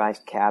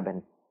unpressurized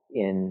cabin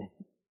in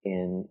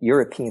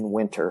European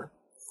winter.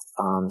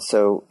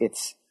 So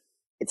it's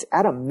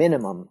at a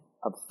minimum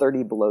of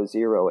 30 below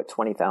zero at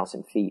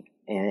 20,000 feet,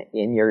 and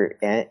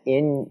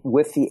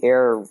with the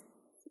air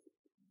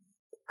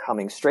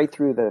coming straight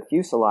through the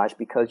fuselage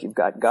because you've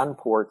got gun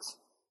ports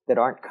that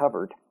aren't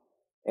covered,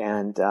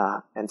 and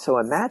so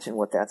imagine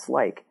what that's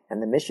like.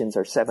 And the missions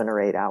are 7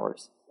 or 8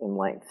 hours in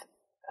length.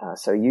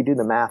 So you do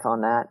the math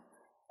on that.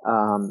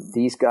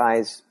 These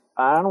guys,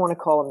 I don't want to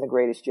call them the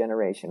greatest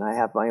generation. I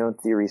have my own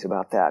theories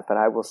about that, but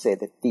I will say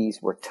that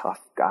these were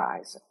tough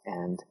guys,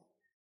 and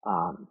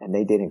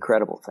they did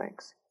incredible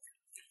things.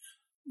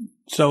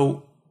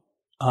 So,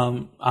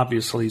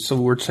 obviously, so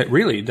we're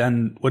really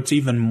then what's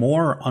even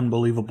more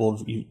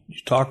unbelievable, you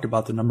talked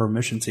about the number of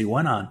missions he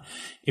went on.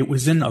 It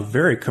was in a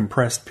very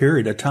compressed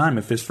period of time.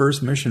 If his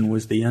first mission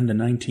was the end of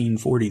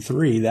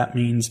 1943, that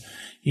means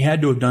he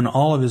had to have done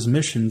all of his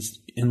missions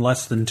in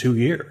less than 2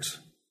 years.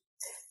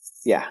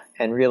 Yeah,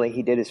 and really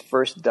he did his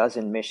first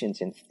dozen missions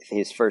in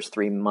his first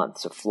 3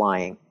 months of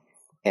flying,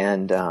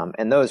 and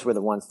those were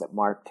the ones that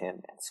marked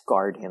him and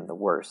scarred him the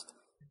worst,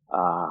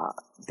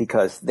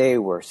 because they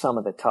were some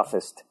of the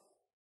toughest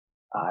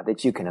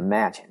that you can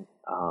imagine.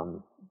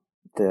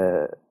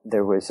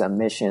 There was a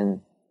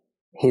mission,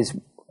 his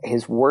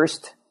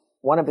worst,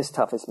 one of his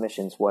toughest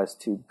missions was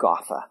to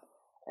Gotha,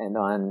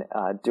 and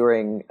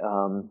during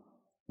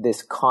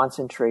this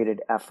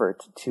concentrated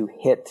effort to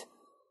hit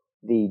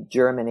the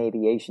German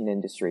aviation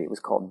industry. It was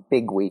called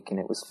Big Week, and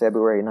it was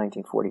February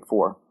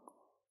 1944.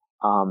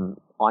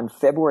 On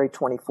February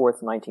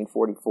 24th,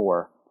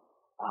 1944,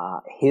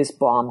 his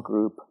bomb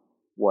group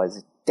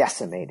was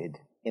decimated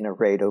in a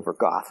raid over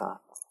Gotha.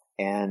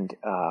 And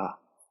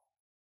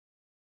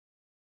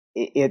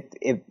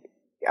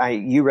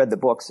you read the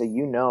book, so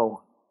you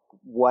know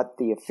what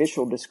the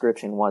official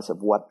description was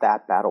of what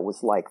that battle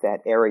was like, that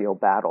aerial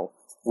battle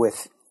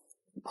with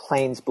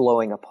planes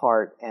blowing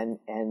apart and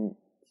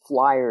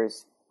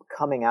flyers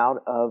coming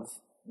out of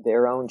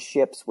their own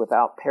ships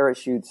without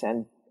parachutes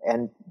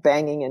and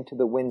banging into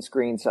the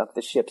windscreens of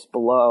the ships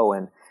below.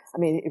 And I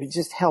mean, it was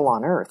just hell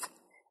on earth.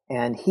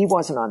 And he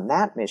wasn't on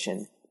that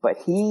mission, but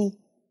he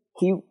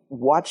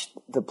watched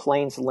the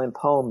planes limp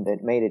home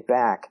that made it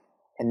back.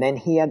 And then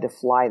he had to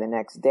fly the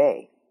next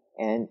day.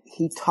 And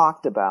he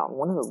talked about,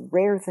 one of the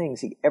rare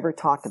things he ever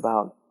talked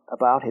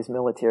about his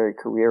military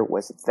career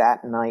was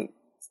that night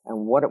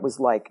and what it was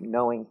like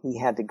knowing he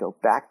had to go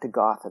back to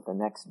Gotha the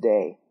next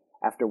day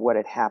after what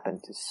had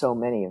happened to so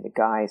many of the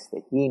guys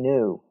that he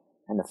knew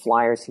and the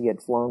flyers he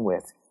had flown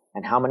with,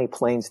 and how many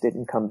planes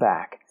didn't come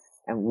back,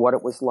 and what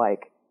it was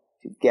like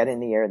to get in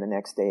the air the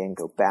next day and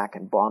go back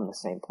and bomb the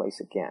same place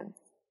again.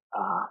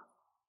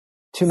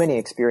 Too many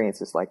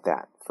experiences like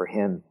that for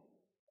him.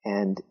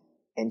 And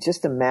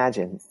just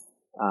imagine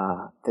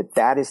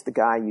that is the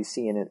guy you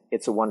see in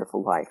It's a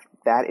Wonderful Life.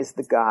 That is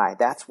the guy.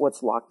 That's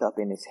what's locked up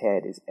in his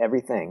head, is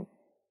everything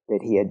that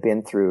he had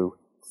been through,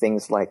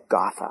 things like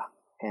Gotha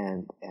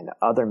and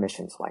other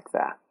missions like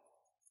that.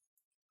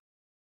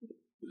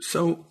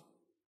 So,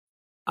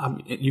 I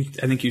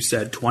think you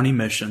said 20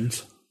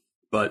 missions,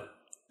 but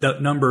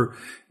that number,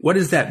 what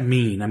does that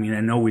mean? I mean, I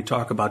know we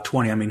talk about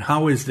 20. I mean,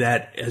 how is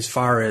that as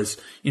far as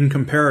in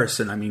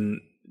comparison? I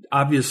mean,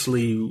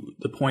 obviously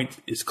the point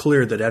is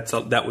clear that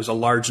that was a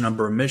large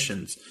number of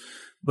missions,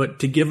 but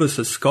to give us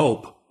a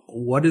scope,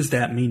 what does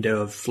that mean to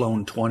have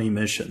flown 20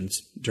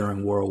 missions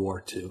during World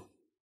War II?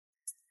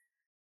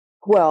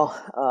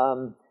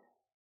 Well,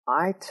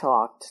 I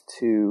talked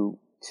to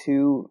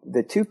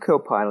the two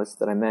co-pilots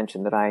that I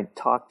mentioned that I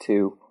talked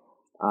to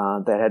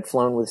that had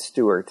flown with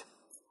Stuart.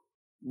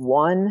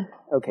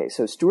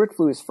 So Stuart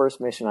flew his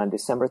first mission on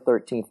December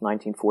 13th,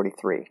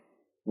 1943.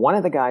 One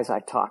of the guys I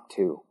talked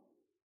to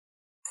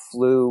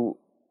flew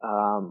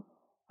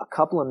a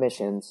couple of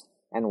missions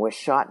and was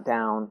shot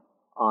down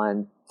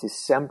on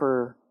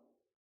December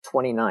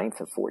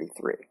 29th of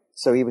 43.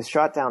 So he was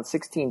shot down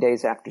 16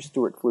 days after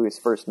Stuart flew his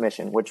first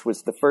mission, which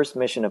was the first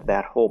mission of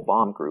that whole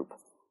bomb group.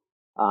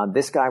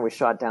 This guy was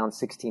shot down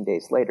 16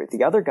 days later.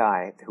 The other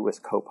guy, who was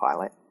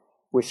co-pilot,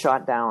 was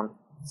shot down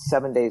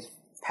 7 days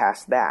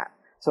past that.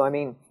 So, I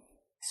mean,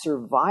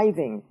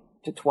 surviving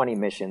to 20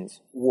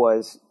 missions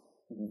was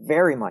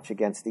very much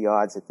against the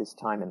odds at this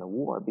time in the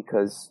war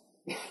because,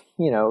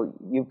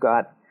 you've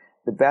got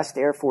the best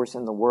Air Force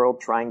in the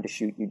world trying to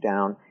shoot you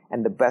down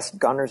and the best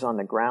gunners on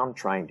the ground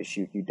trying to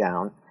shoot you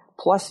down.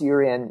 Plus,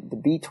 you're in the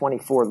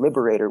B-24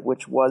 Liberator,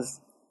 which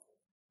was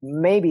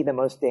maybe the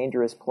most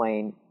dangerous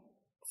plane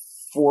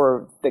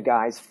for the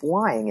guys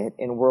flying it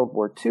in World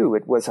War II.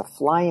 It was a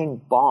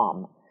flying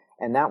bomb.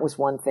 And that was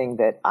one thing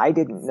that I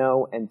didn't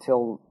know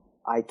until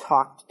I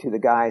talked to the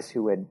guys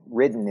who had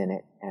ridden in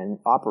it and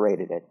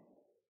operated it,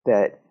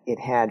 that it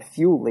had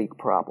fuel leak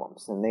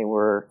problems, and they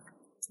were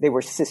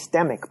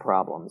systemic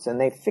problems, and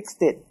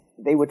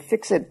they would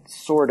fix it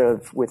sort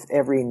of with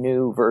every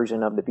new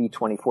version of the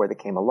B-24 that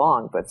came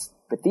along, but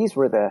these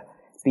were the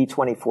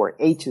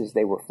B-24Hs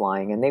they were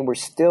flying, and they were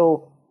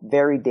still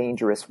very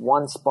dangerous.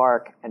 One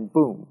spark and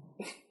boom,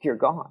 you're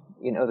gone.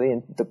 You know,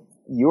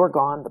 you're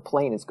gone, the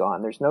plane is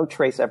gone. There's no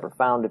trace ever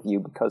found of you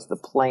because the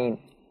plane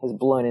has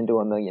blown into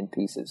a million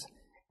pieces.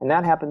 And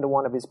that happened to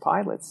one of his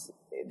pilots.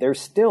 There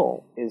is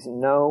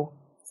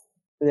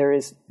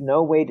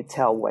no way to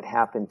tell what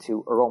happened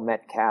to Earl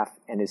Metcalf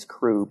and his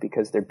crew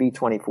because their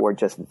B-24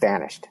 just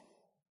vanished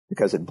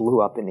because it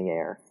blew up in the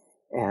air.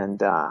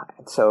 And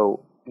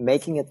so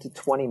making it to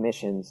 20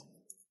 missions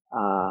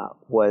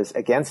was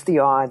against the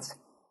odds,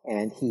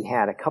 and he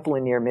had a couple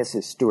of near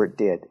misses, Stewart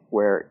did,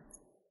 where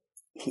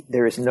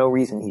there is no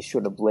reason he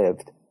should have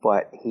lived,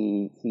 but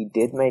he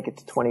did make it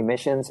to 20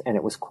 missions, and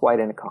it was quite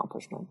an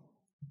accomplishment.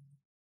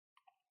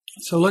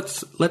 So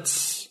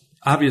let's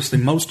obviously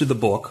most of the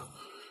book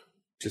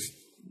just,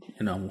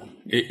 you know,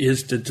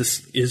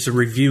 is a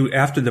review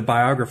after the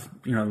biography,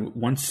 you know,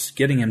 once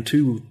getting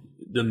into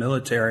the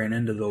military and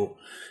into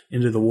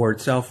the war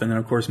itself. And then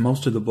of course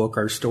most of the book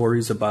are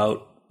stories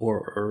about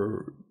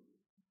or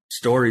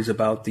stories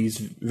about these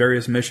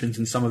various missions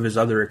and some of his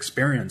other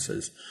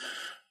experiences.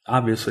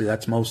 Obviously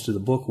that's most of the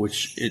book,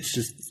 which it's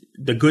just,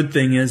 the good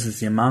thing is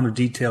the amount of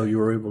detail you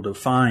were able to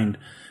find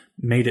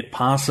made it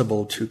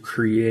possible to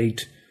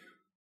create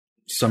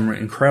some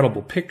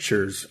incredible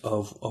pictures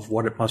of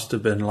what it must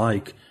have been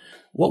like.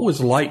 What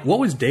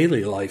was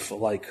daily life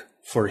like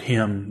for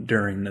him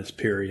during this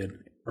period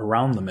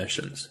around the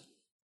missions?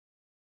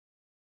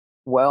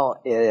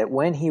 Well,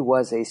 when he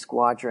was a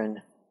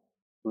squadron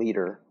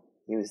leader,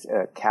 he was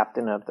a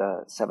captain of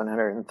the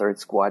 703rd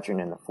Squadron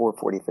in the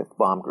 445th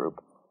Bomb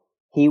Group.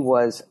 He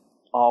was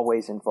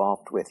always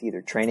involved with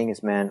either training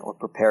his men or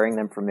preparing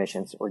them for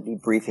missions or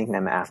debriefing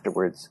them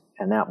afterwards,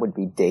 and that would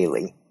be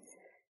daily.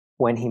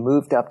 When he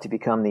moved up to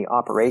become the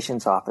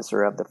operations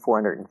officer of the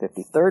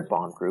 453rd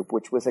Bomb Group,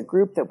 which was a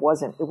group that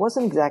wasn't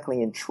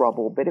exactly in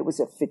trouble, but it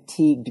was a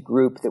fatigued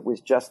group that was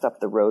just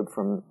up the road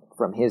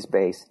from his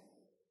base.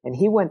 And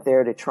he went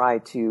there to try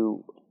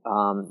to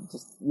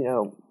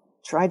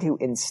try to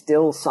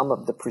instill some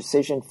of the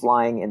precision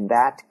flying in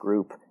that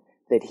group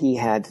that he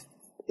had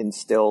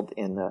instilled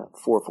in the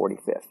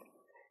 445th.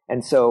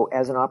 And so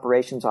as an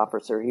operations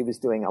officer, he was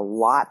doing a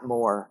lot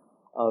more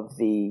of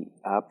the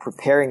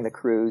preparing the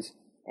crews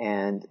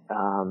and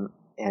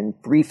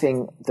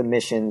briefing the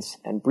missions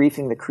and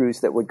briefing the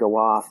crews that would go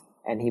off,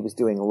 and he was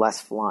doing less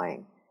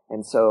flying.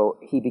 And so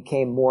he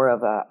became more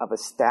of a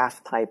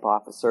staff type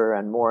officer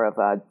and more of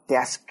a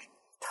desk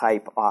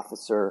type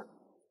officer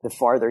the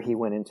farther he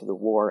went into the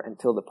war,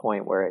 until the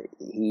point where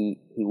he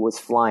was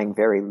flying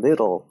very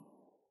little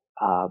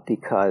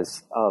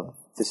because of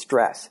the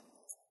stress.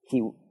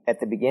 At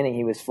the beginning,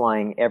 he was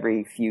flying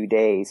every few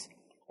days,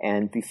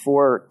 and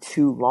before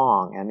too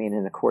long, I mean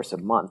in the course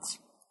of months,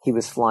 he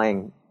was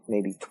flying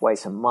maybe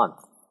twice a month.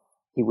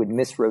 He would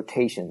miss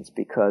rotations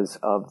because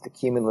of the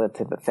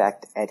cumulative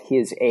effect at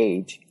his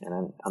age,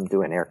 and I'm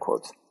doing air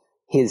quotes,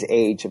 his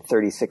age of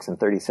 36 and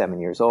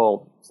 37 years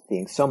old,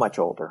 being so much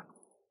older,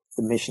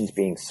 the missions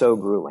being so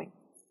grueling,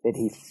 that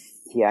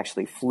he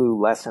actually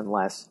flew less and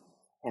less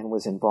and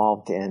was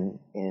involved in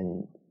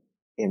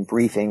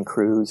briefing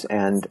crews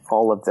and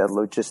all of the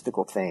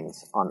logistical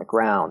things on the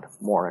ground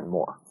more and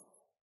more.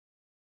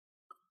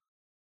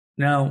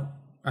 Now,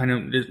 I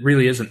know it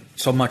really isn't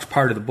so much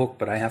part of the book,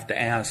 but I have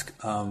to ask,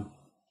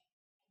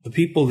 the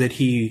people that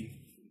he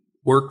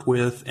worked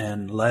with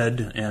and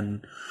led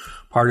and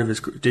part of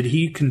his group, did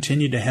he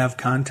continue to have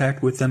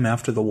contact with them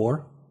after the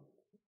war?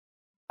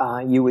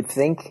 You would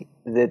think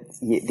that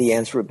the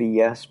answer would be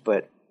yes,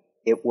 but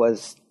it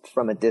was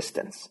from a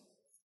distance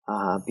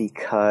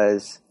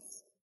because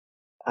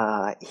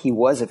he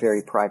was a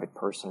very private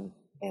person.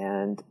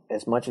 And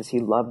as much as he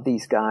loved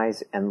these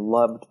guys and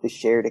loved the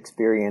shared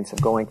experience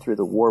of going through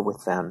the war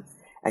with them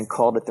and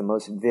called it the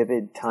most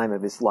vivid time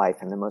of his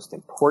life and the most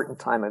important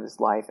time of his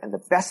life and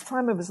the best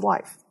time of his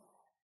life,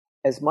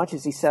 as much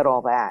as he said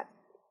all that,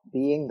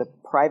 being the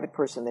private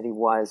person that he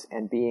was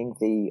and being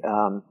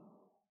the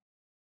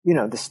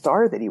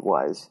star that he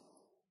was,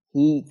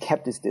 he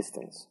kept his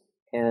distance.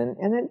 And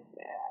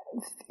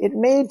it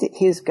made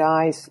the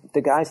guys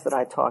that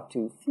I talked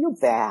to, feel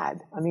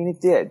bad. I mean,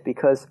 it did,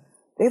 because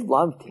they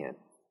loved him,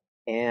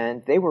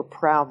 and they were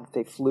proud that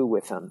they flew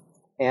with him,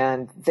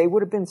 and they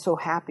would have been so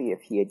happy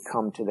if he had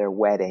come to their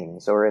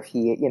weddings, or if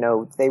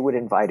they would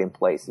invite him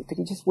places, but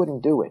he just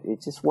wouldn't do it.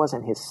 It just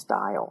wasn't his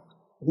style.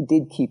 He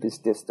did keep his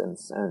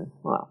distance, and,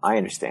 well, I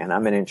understand.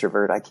 I'm an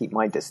introvert. I keep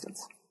my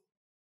distance.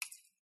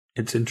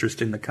 It's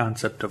interesting, the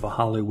concept of a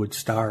Hollywood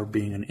star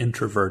being an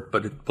introvert,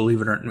 but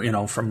believe it or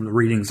not, from the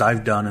readings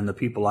I've done and the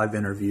people I've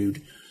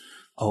interviewed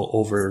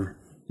over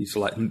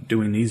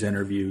doing these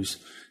interviews,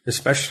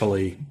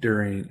 especially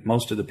during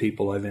most of the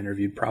people I've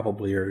interviewed,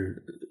 probably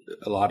are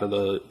a lot of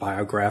the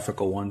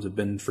biographical ones have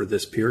been for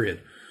this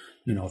period.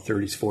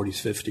 30s,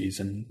 40s, 50s,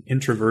 and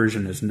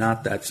introversion is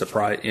not that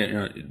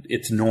surprising.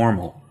 It's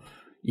normal,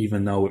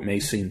 even though it may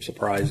seem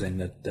surprising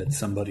that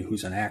somebody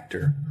who's an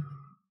actor,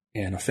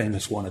 and a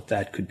famous one at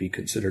that, could be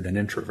considered an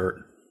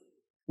introvert.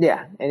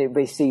 Yeah, and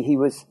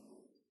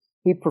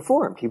he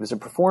performed. He was a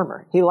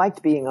performer. He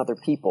liked being other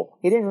people.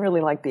 He didn't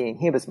really like being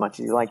him as much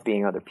as he liked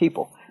being other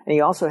people. And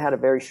he also had a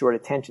very short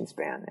attention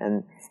span,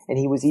 and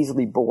he was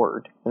easily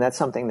bored. And that's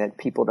something that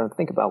people don't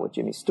think about with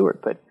Jimmy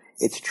Stewart, but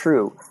it's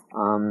true.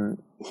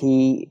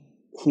 He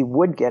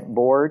would get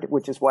bored,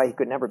 which is why he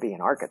could never be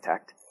an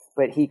architect,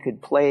 but he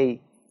could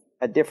play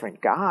a different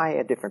guy,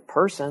 a different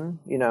person,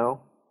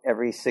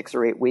 every 6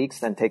 or 8 weeks,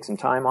 then take some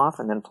time off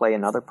and then play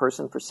another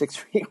person for 6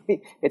 or 8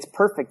 weeks. It's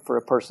perfect for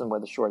a person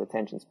with a short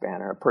attention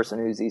span or a person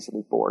who's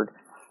easily bored.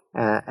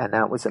 And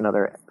that was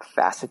another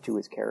facet to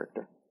his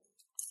character.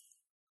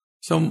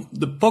 So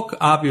the book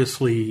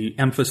obviously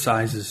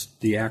emphasizes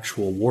the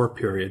actual war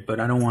period, but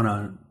I don't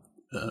want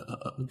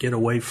to get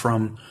away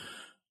from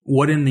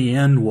what in the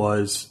end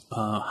was,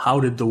 how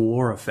did the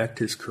war affect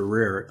his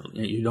career?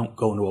 You don't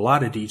go into a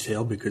lot of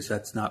detail because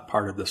that's not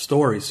part of the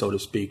story, so to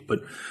speak, but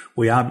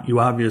you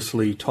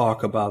obviously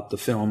talk about the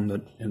film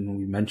that, and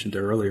we mentioned it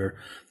earlier,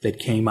 that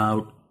came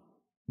out,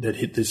 that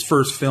hit his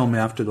first film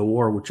after the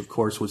war, which of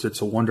course was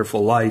It's a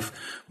Wonderful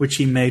Life, which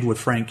he made with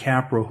Frank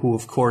Capra, who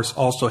of course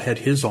also had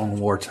his own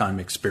wartime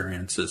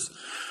experiences.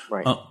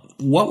 Right.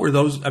 What were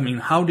those? I mean,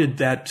 how did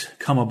that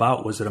come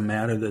about? Was it a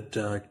matter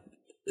that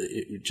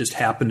it just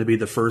happened to be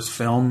the first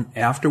film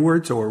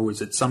afterwards, or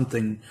was it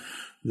something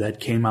that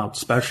came out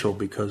special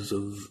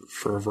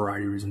for a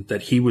variety of reasons,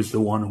 that he was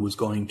the one who was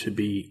going to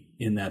be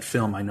in that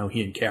film? I know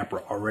he and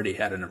Capra already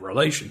had a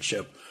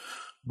relationship,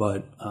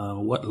 but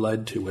what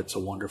led to It's a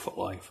Wonderful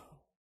Life?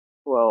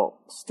 Well,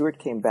 Stewart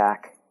came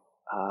back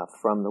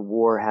from the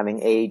war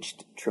having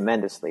aged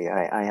tremendously.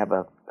 I have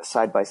a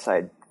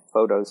side-by-side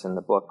photos in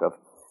the book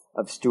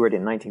of Stewart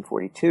in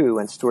 1942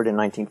 and Stewart in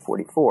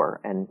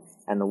 1944, and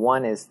the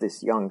one is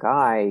this young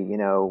guy,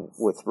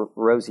 with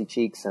rosy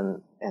cheeks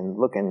and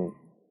looking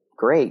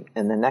great,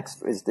 and the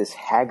next is this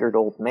haggard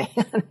old man,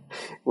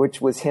 which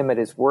was him at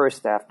his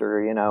worst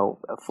after,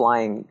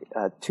 flying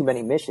too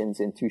many missions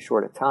in too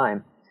short a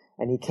time.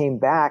 And he came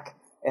back,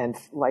 and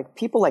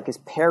people like his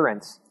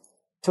parents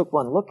took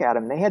one look at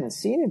him. They hadn't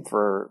seen him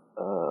for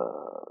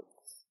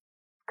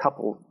a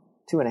couple,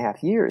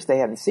 2.5 years. They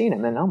hadn't seen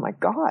him, and oh my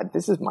God,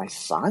 this is my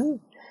son.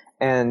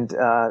 And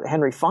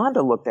Henry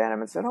Fonda looked at him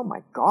and said, "Oh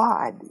my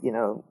God,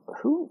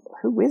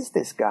 who is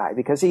this guy?"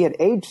 Because he had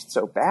aged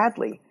so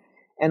badly,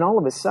 and all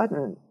of a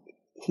sudden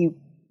he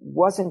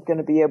wasn't going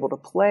to be able to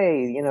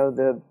play,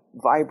 the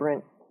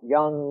vibrant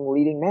young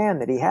leading man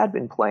that he had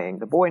been playing,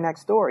 the boy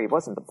next door. He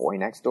wasn't the boy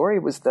next door; he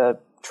was the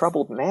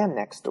troubled man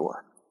next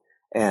door,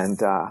 and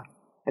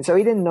so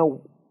he didn't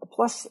know.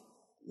 Plus,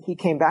 he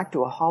came back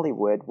to a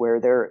Hollywood where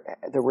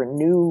there were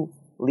new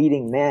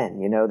leading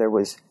men. There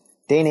was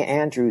Dana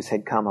Andrews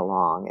had come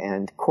along,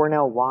 and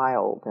Cornell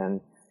Wilde,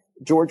 and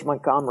George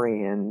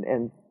Montgomery,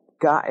 and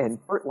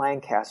Burt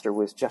Lancaster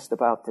was just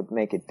about to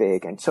make it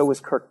big, and so was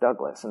Kirk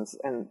Douglas,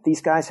 and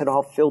these guys had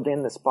all filled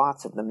in the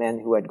spots of the men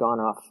who had gone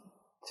off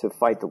to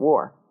fight the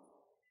war,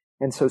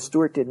 and so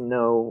Stewart didn't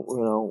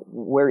know,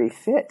 where he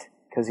fit,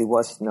 because he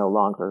was no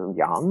longer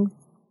young.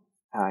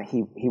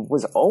 He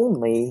was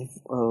only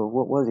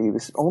He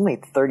was only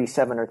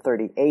 37 or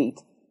 38,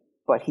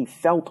 but he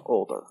felt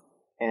older.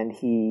 And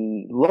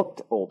he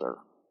looked older,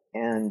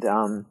 and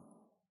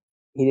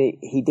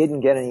he didn't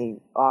get any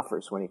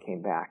offers when he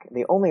came back.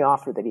 The only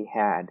offer that he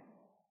had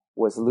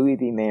was Louis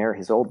B. Mayer,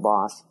 his old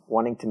boss,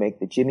 wanting to make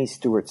the Jimmy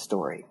Stewart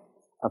story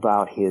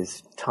about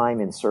his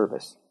time in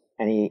service,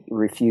 and he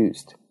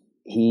refused.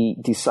 He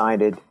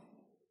decided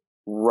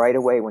right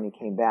away when he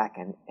came back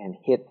and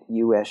hit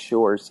U.S.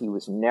 shores, he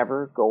was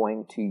never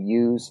going to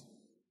use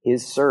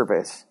his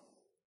service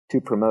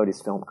to promote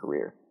his film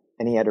career.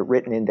 And he had it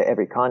written into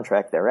every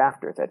contract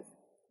thereafter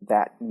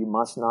that you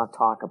must not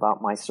talk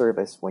about my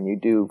service when you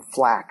do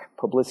flack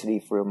publicity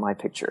for my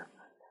picture.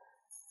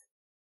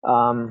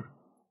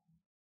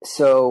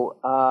 So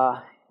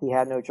he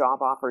had no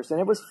job offers,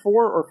 and it was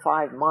 4 or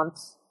 5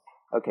 months.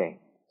 Okay,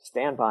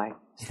 stand by.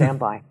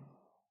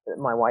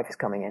 My wife is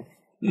coming in.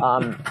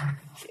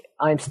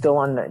 I'm still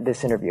on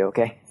this interview,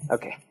 okay?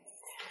 Okay.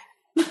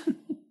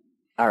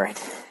 All right.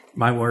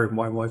 My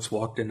wife's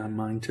walked in on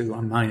mine too,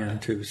 on my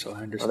end too, so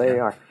I understand. Well, there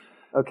you are.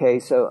 Okay,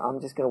 so I'm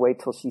just going to wait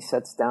till she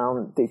sets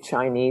down the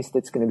Chinese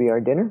that's going to be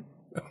our dinner.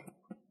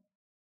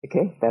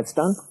 Okay, that's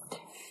done.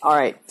 All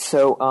right,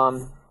 so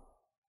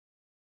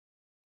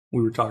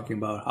we were talking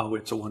about how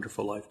It's a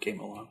Wonderful Life came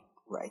along.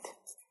 Right.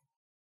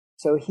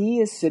 So he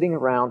is sitting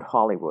around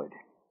Hollywood.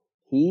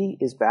 He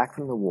is back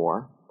from the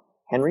war.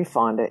 Henry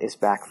Fonda is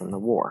back from the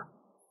war.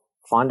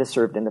 Fonda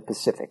served in the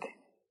Pacific.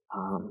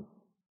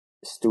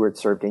 Stewart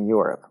served in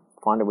Europe.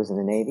 Fonda was in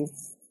the Navy.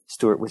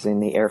 Stewart was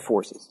in the Air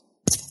Forces.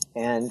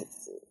 And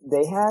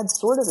they had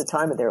sort of the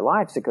time of their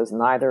lives because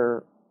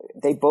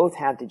they both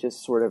had to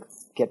just sort of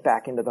get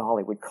back into the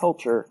Hollywood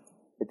culture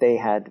they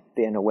had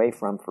been away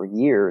from for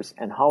years,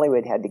 and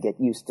Hollywood had to get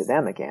used to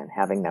them again,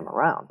 having them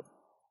around.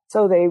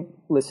 So they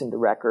listened to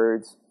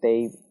records,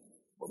 they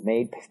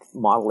made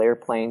model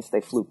airplanes,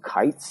 they flew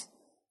kites.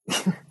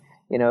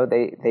 You know,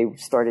 they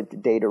started to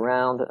date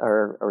around,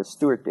 or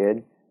Stewart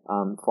did.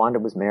 Fonda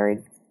was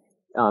married.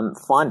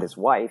 Fonda's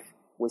wife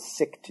was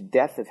sick to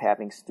death of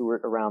having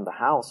Stewart around the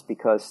house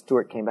because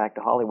Stewart came back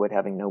to Hollywood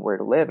having nowhere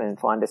to live, and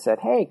Fonda said,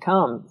 "Hey,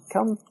 come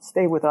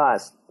stay with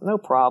us. No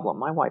problem.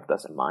 My wife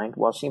doesn't mind."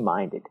 Well, she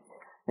minded,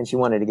 and she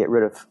wanted to get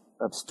rid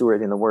of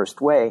Stewart in the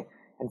worst way.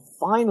 And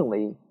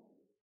finally,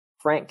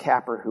 Frank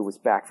Capra, who was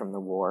back from the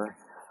war,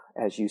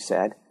 as you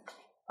said,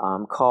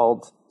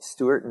 called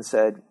Stewart and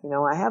said, "You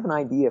know, I have an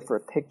idea for a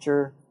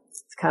picture.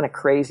 It's kind of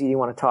crazy. You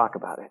want to talk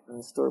about it?"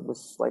 And Stewart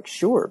was like,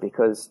 "Sure,"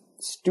 because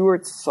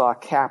Stewart saw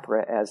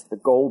Capra as the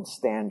gold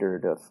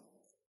standard of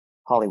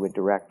Hollywood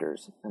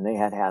directors, and they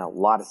had had a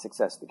lot of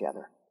success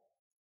together.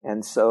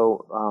 And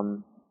so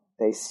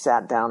they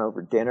sat down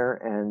over dinner,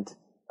 and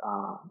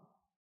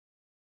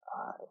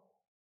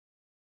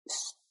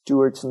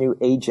Stewart's new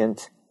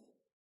agent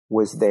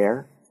was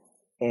there,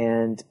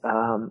 and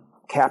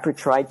Capra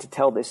tried to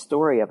tell this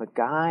story of a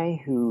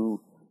guy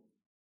who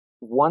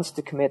wants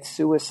to commit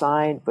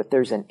suicide, but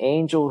there's an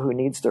angel who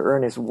needs to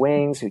earn his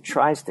wings, who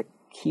tries to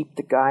keep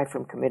the guy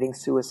from committing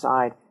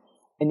suicide.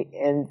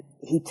 And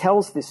he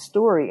tells this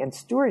story, and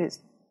Stewart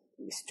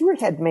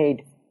had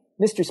made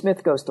Mr.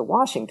 Smith Goes to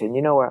Washington,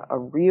 you know, a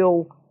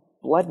real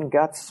blood and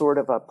guts sort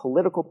of a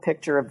political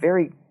picture, a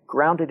very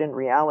grounded in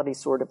reality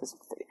sort of.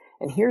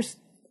 And here's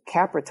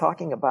Capra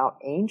talking about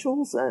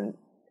angels, and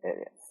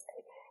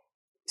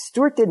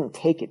Stewart didn't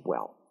take it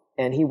well.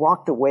 And he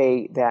walked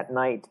away that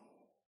night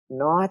he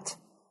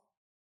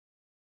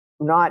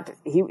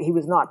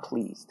was not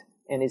pleased,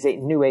 and his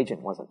new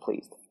agent wasn't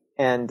pleased.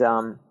 And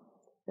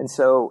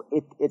so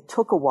it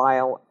took a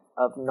while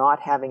of not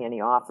having any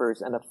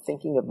offers and of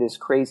thinking of this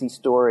crazy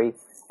story,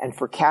 and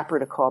for Capra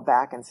to call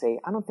back and say,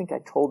 "I don't think I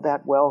told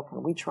that well.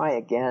 Can we try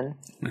again?"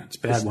 It's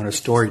bad when a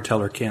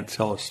storyteller can't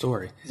tell a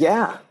story.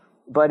 Yeah,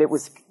 but it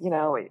was, you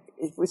know, it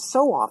was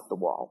so off the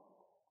wall.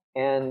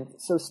 And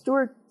so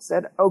Stewart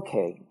said,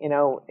 "Okay," you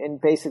know,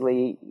 and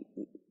basically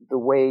the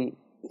way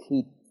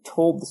he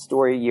told the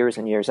story years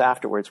and years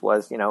afterwards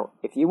was, you know,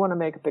 if you want to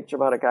make a picture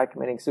about a guy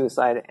committing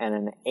suicide and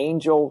an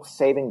angel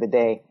saving the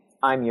day,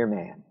 I'm your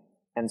man.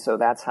 And so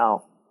that's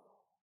how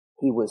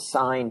he was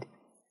signed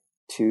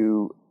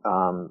to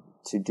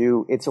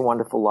do It's a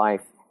Wonderful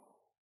Life,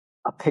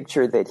 a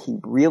picture that he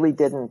really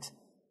didn't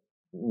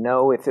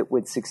know if it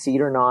would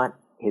succeed or not,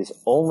 his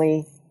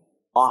only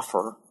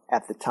offer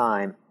at the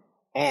time.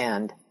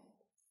 And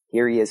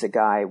here he is, a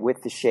guy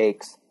with the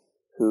shakes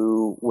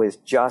who was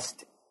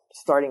just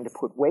starting to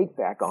put weight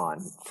back on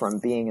from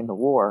being in the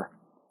war.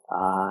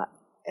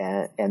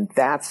 And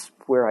that's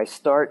where I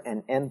start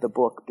and end the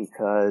book,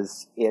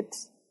 because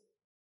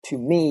to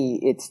me,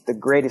 it's the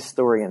greatest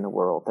story in the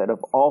world, that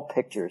of all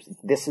pictures,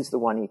 this is the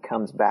one he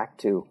comes back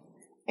to.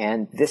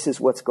 And this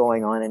is what's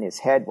going on in his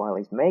head while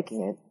he's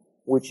making it,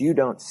 which you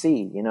don't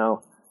see, you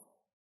know.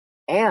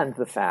 And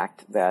the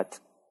fact that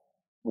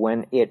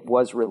when it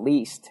was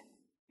released,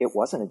 it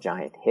wasn't a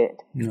giant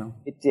hit. No.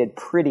 It did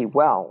pretty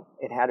well.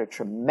 It had a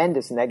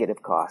tremendous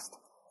negative cost.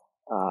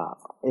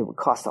 It would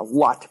cost a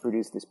lot to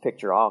produce this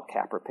picture. All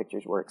Capra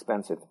pictures were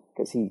expensive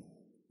because he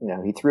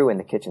threw in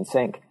the kitchen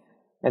sink.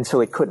 And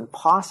so it couldn't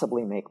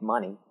possibly make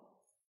money.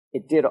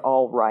 It did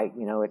all right.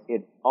 You know,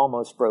 it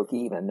almost broke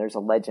even. There's a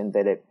legend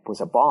that it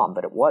was a bomb,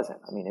 but it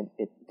wasn't. I mean,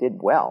 it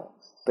did well,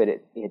 but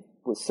it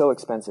was so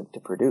expensive to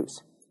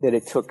produce that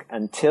it took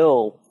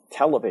until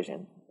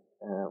television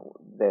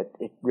that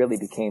it really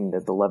became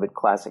the beloved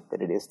classic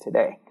that it is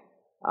today.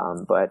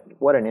 But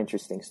what an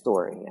interesting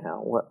story, you know.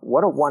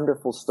 What a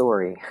wonderful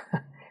story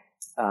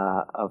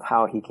of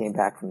how he came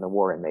back from the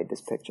war and made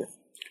this picture.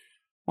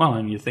 Well,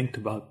 and you think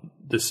about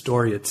the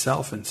story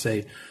itself and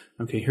say,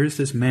 okay, here's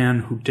this man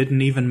who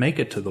didn't even make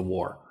it to the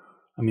war.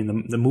 I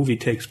mean, the movie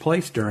takes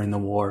place during the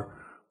war,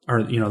 or,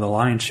 you know, the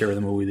lion's share of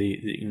the movie,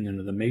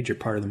 the major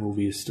part of the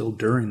movie is still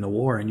during the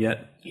war, and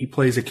yet he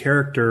plays a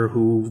character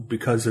who,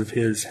 because of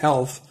his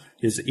health,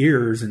 his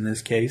ears in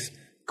this case,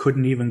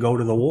 couldn't even go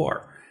to the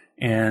war.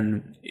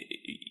 And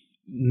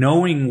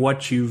knowing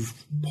what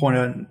you've put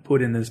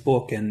in this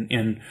book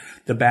and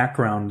the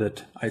background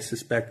that I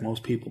suspect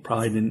most people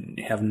probably didn't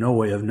have no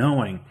way of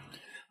knowing,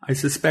 I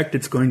suspect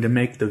it's going to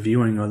make the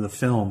viewing of the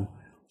film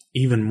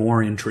even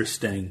more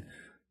interesting,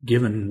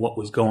 given what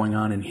was going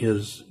on in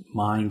his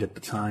mind at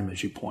the time,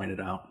 as you pointed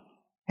out.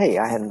 Hey,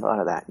 I hadn't thought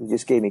of that. You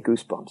just gave me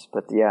goosebumps.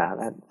 But yeah,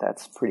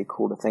 that's pretty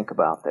cool to think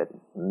about, that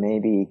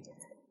maybe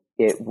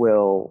it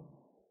will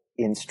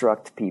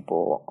instruct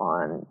people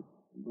on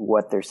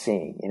what they're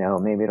seeing. You know,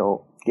 maybe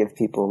it'll give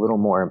people a little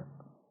more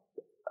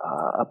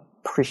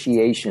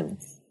appreciation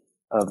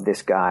of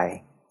this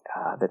guy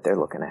that they're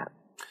looking at.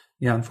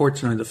 Yeah,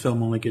 unfortunately, the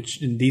film only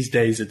gets, in these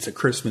days, it's a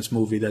Christmas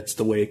movie. That's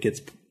the way it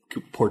gets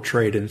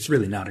portrayed, and it's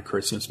really not a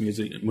Christmas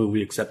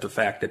movie, except the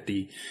fact that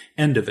the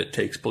end of it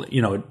takes place.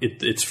 You know,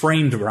 it's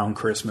framed around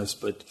Christmas,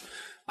 but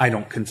I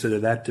don't consider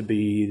that to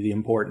be the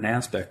important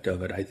aspect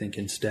of it. I think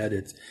instead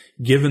it's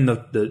given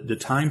the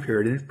time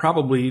period.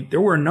 And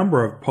there were a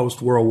number of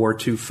post-World War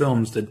II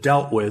films that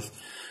dealt with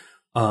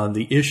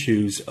the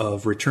issues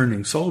of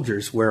returning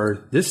soldiers,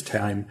 where this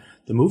time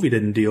the movie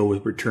didn't deal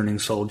with returning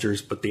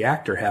soldiers, but the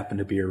actor happened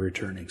to be a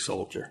returning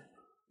soldier.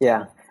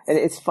 Yeah. And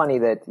it's funny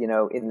that,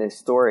 in this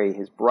story,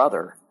 his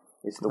brother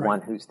is the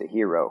one who's the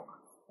hero.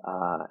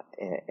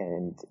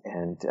 And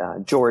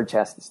George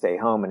has to stay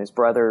home, and his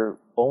brother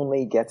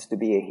only gets to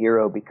be a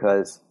hero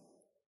because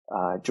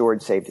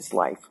George saved his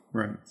life,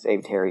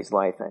 saved Harry's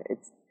life.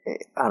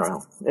 I don't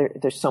know.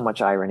 There's so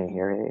much irony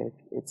here.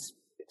 It's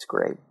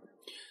great.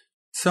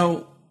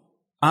 So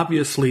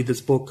obviously,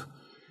 this book,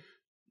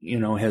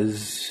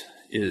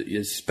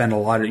 is spent a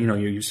lot of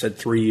you said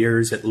 3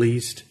 years at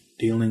least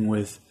dealing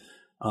with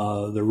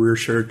the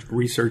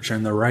research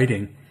and the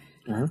writing.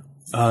 Mm-hmm.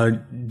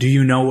 Do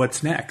you know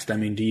what's next? I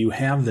mean, do you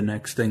have the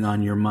next thing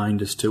on your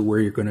mind as to where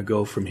you're going to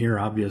go from here?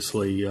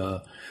 Obviously,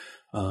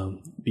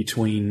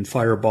 between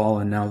Fireball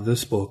and now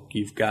this book,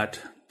 you've got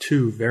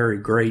two very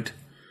great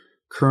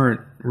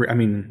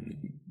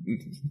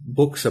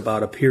books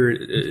about a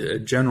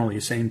period, generally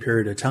the same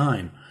period of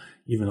time,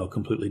 even though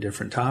completely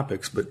different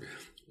topics. But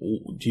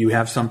do you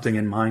have something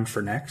in mind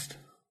for next?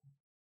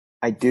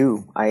 I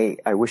do. I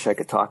wish I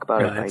could talk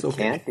about it. I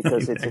can't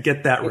because I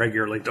get that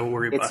regularly. Don't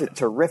worry about it. It's a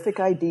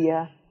terrific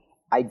idea.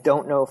 I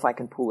don't know if I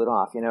can pull it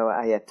off.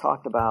 I had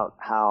talked about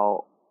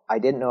how I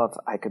didn't know if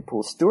I could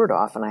pull Stewart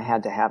off, and I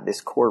had to have this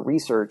core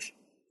research.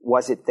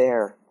 Was it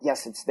there?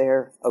 Yes, it's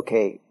there.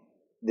 Okay,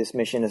 this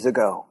mission is a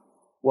go.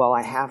 Well,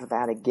 I have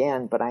that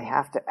again, but I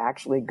have to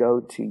actually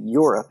go to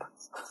Europe,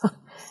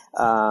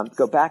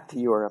 go back to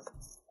Europe,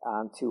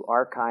 to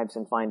archives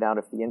and find out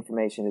if the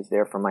information is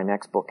there for my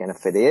next book. And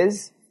if it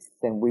is,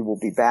 then we will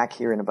be back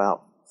here in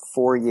about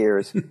 4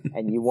 years,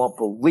 and you won't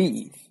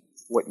believe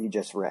what you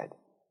just read.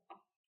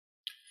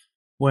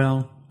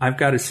 Well, I've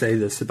got to say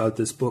this about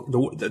this book.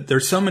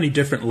 There's so many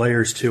different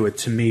layers to it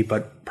to me,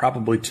 but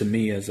probably to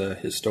me as a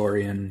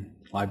historian,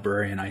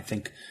 librarian, I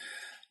think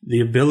the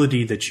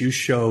ability that you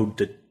showed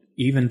that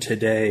even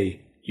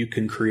today you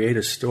can create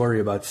a story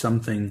about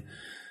something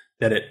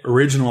that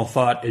original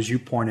thought, as you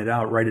pointed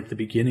out right at the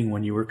beginning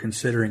when you were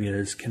considering it,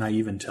 is, can I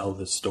even tell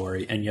this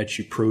story? And yet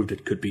you proved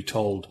it could be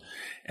told.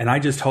 And I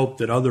just hope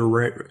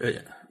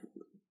that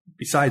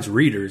besides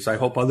readers, I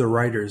hope other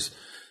writers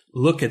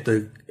look at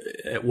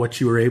what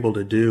you were able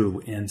to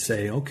do and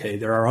say, okay,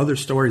 there are other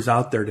stories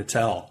out there to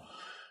tell,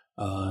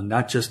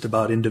 not just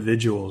about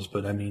individuals,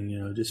 but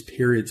just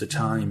periods of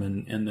time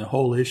and the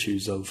whole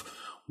issues of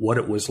what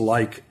it was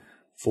like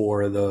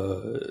for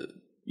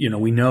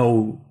we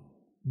know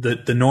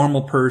the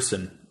normal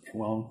person.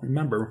 Well,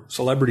 remember,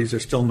 celebrities are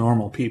still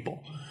normal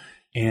people,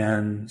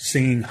 and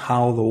seeing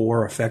how the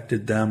war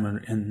affected them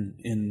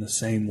in the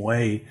same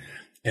way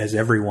as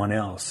everyone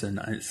else.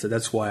 And so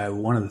that's why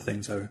one of the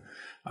things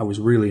I was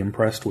really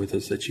impressed with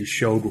is that you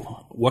showed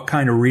what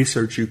kind of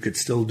research you could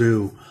still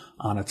do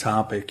on a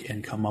topic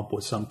and come up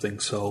with something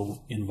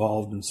so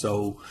involved and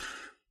so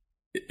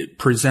it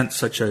presents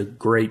such a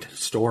great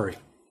story.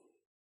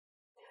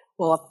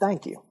 Well,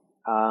 thank you.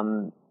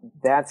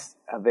 That's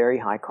a very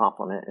high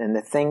compliment. And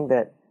the thing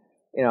that,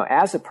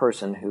 as a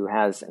person who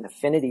has an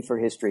affinity for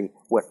history,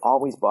 what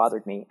always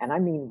bothered me, and I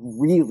mean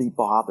really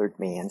bothered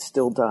me and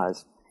still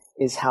does,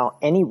 is how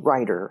any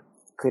writer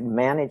could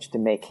manage to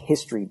make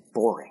history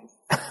boring.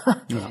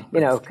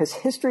 Because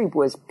history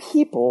was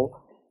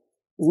people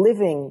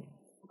living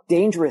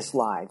dangerous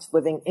lives,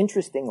 living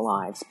interesting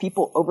lives,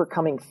 people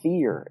overcoming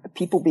fear,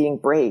 people being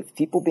brave,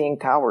 people being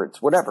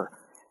cowards, whatever.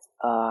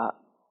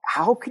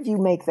 How could you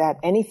make that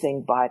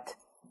anything but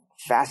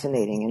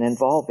fascinating and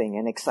involving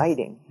and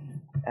exciting?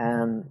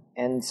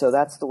 And so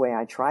that's the way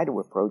I try to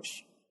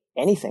approach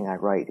anything I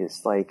write,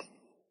 is like,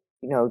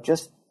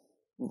 just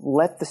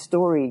let the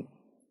story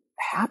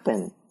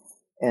happen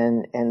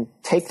and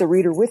take the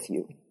reader with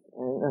you.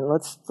 And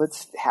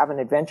let's have an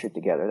adventure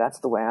together. That's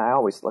the way I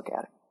always look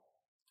at it.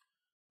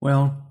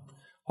 Well,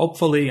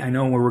 hopefully, I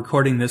know we're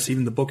recording this.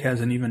 Even the book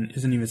isn't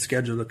even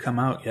scheduled to come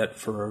out yet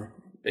for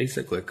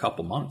basically a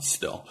couple months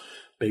still,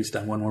 based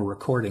on when we're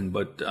recording.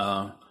 But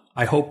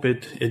I hope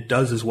it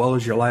does as well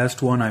as your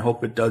last one. I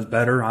hope it does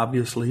better.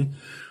 Obviously,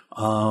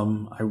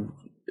 I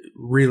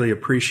really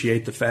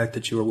appreciate the fact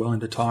that you were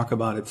willing to talk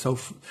about it so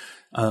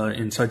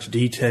in such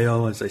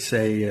detail. As I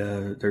say,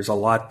 there's a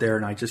lot there,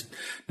 and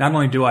not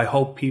only do I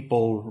hope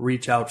people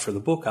reach out for the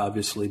book,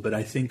 obviously, but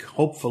I think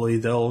hopefully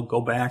they'll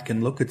go back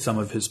and look at some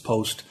of his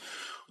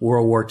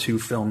post-World War II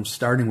films,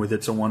 starting with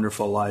It's a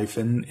Wonderful Life,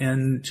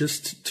 and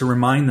just to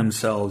remind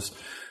themselves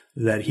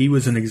that he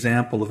was an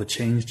example of a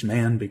changed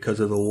man because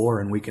of the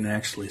war, and we can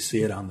actually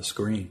see it on the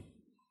screen.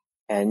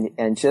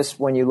 And just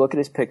when you look at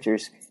his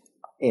pictures,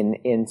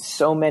 in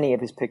so many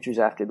of his pictures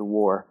after the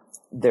war,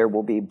 there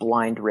will be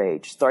blind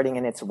rage, starting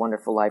in It's a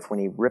Wonderful Life when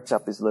he rips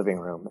up his living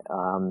room.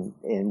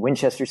 In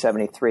Winchester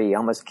 73, he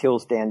almost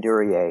kills Dan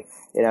Duryea.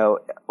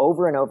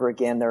 Over and over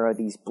again, there are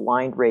these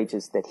blind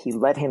rages that he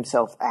let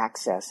himself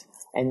access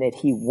and that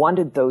he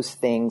wanted those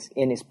things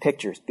in his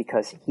pictures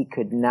because he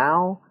could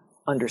now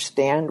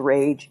understand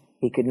rage.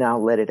 He could now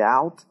let it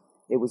out.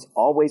 It was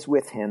always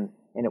with him,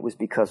 and it was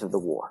because of the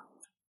war.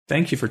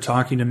 Thank you for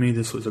talking to me.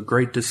 This was a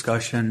great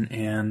discussion,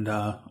 and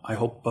I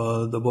hope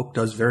the book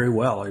does very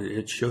well.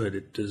 It should.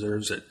 It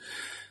deserves it.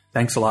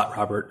 Thanks a lot,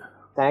 Robert.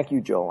 Thank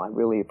you, Joel. I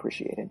really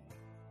appreciate it.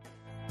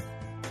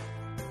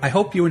 I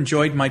hope you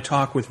enjoyed my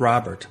talk with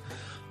Robert.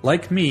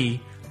 Like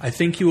me, I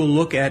think you will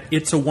look at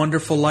It's a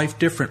Wonderful Life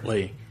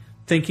differently,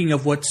 thinking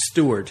of what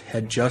Stuart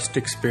had just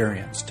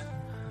experienced.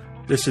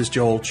 This is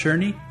Joel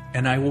Cherney,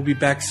 and I will be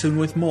back soon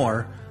with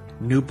more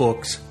New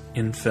Books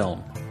in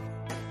Film.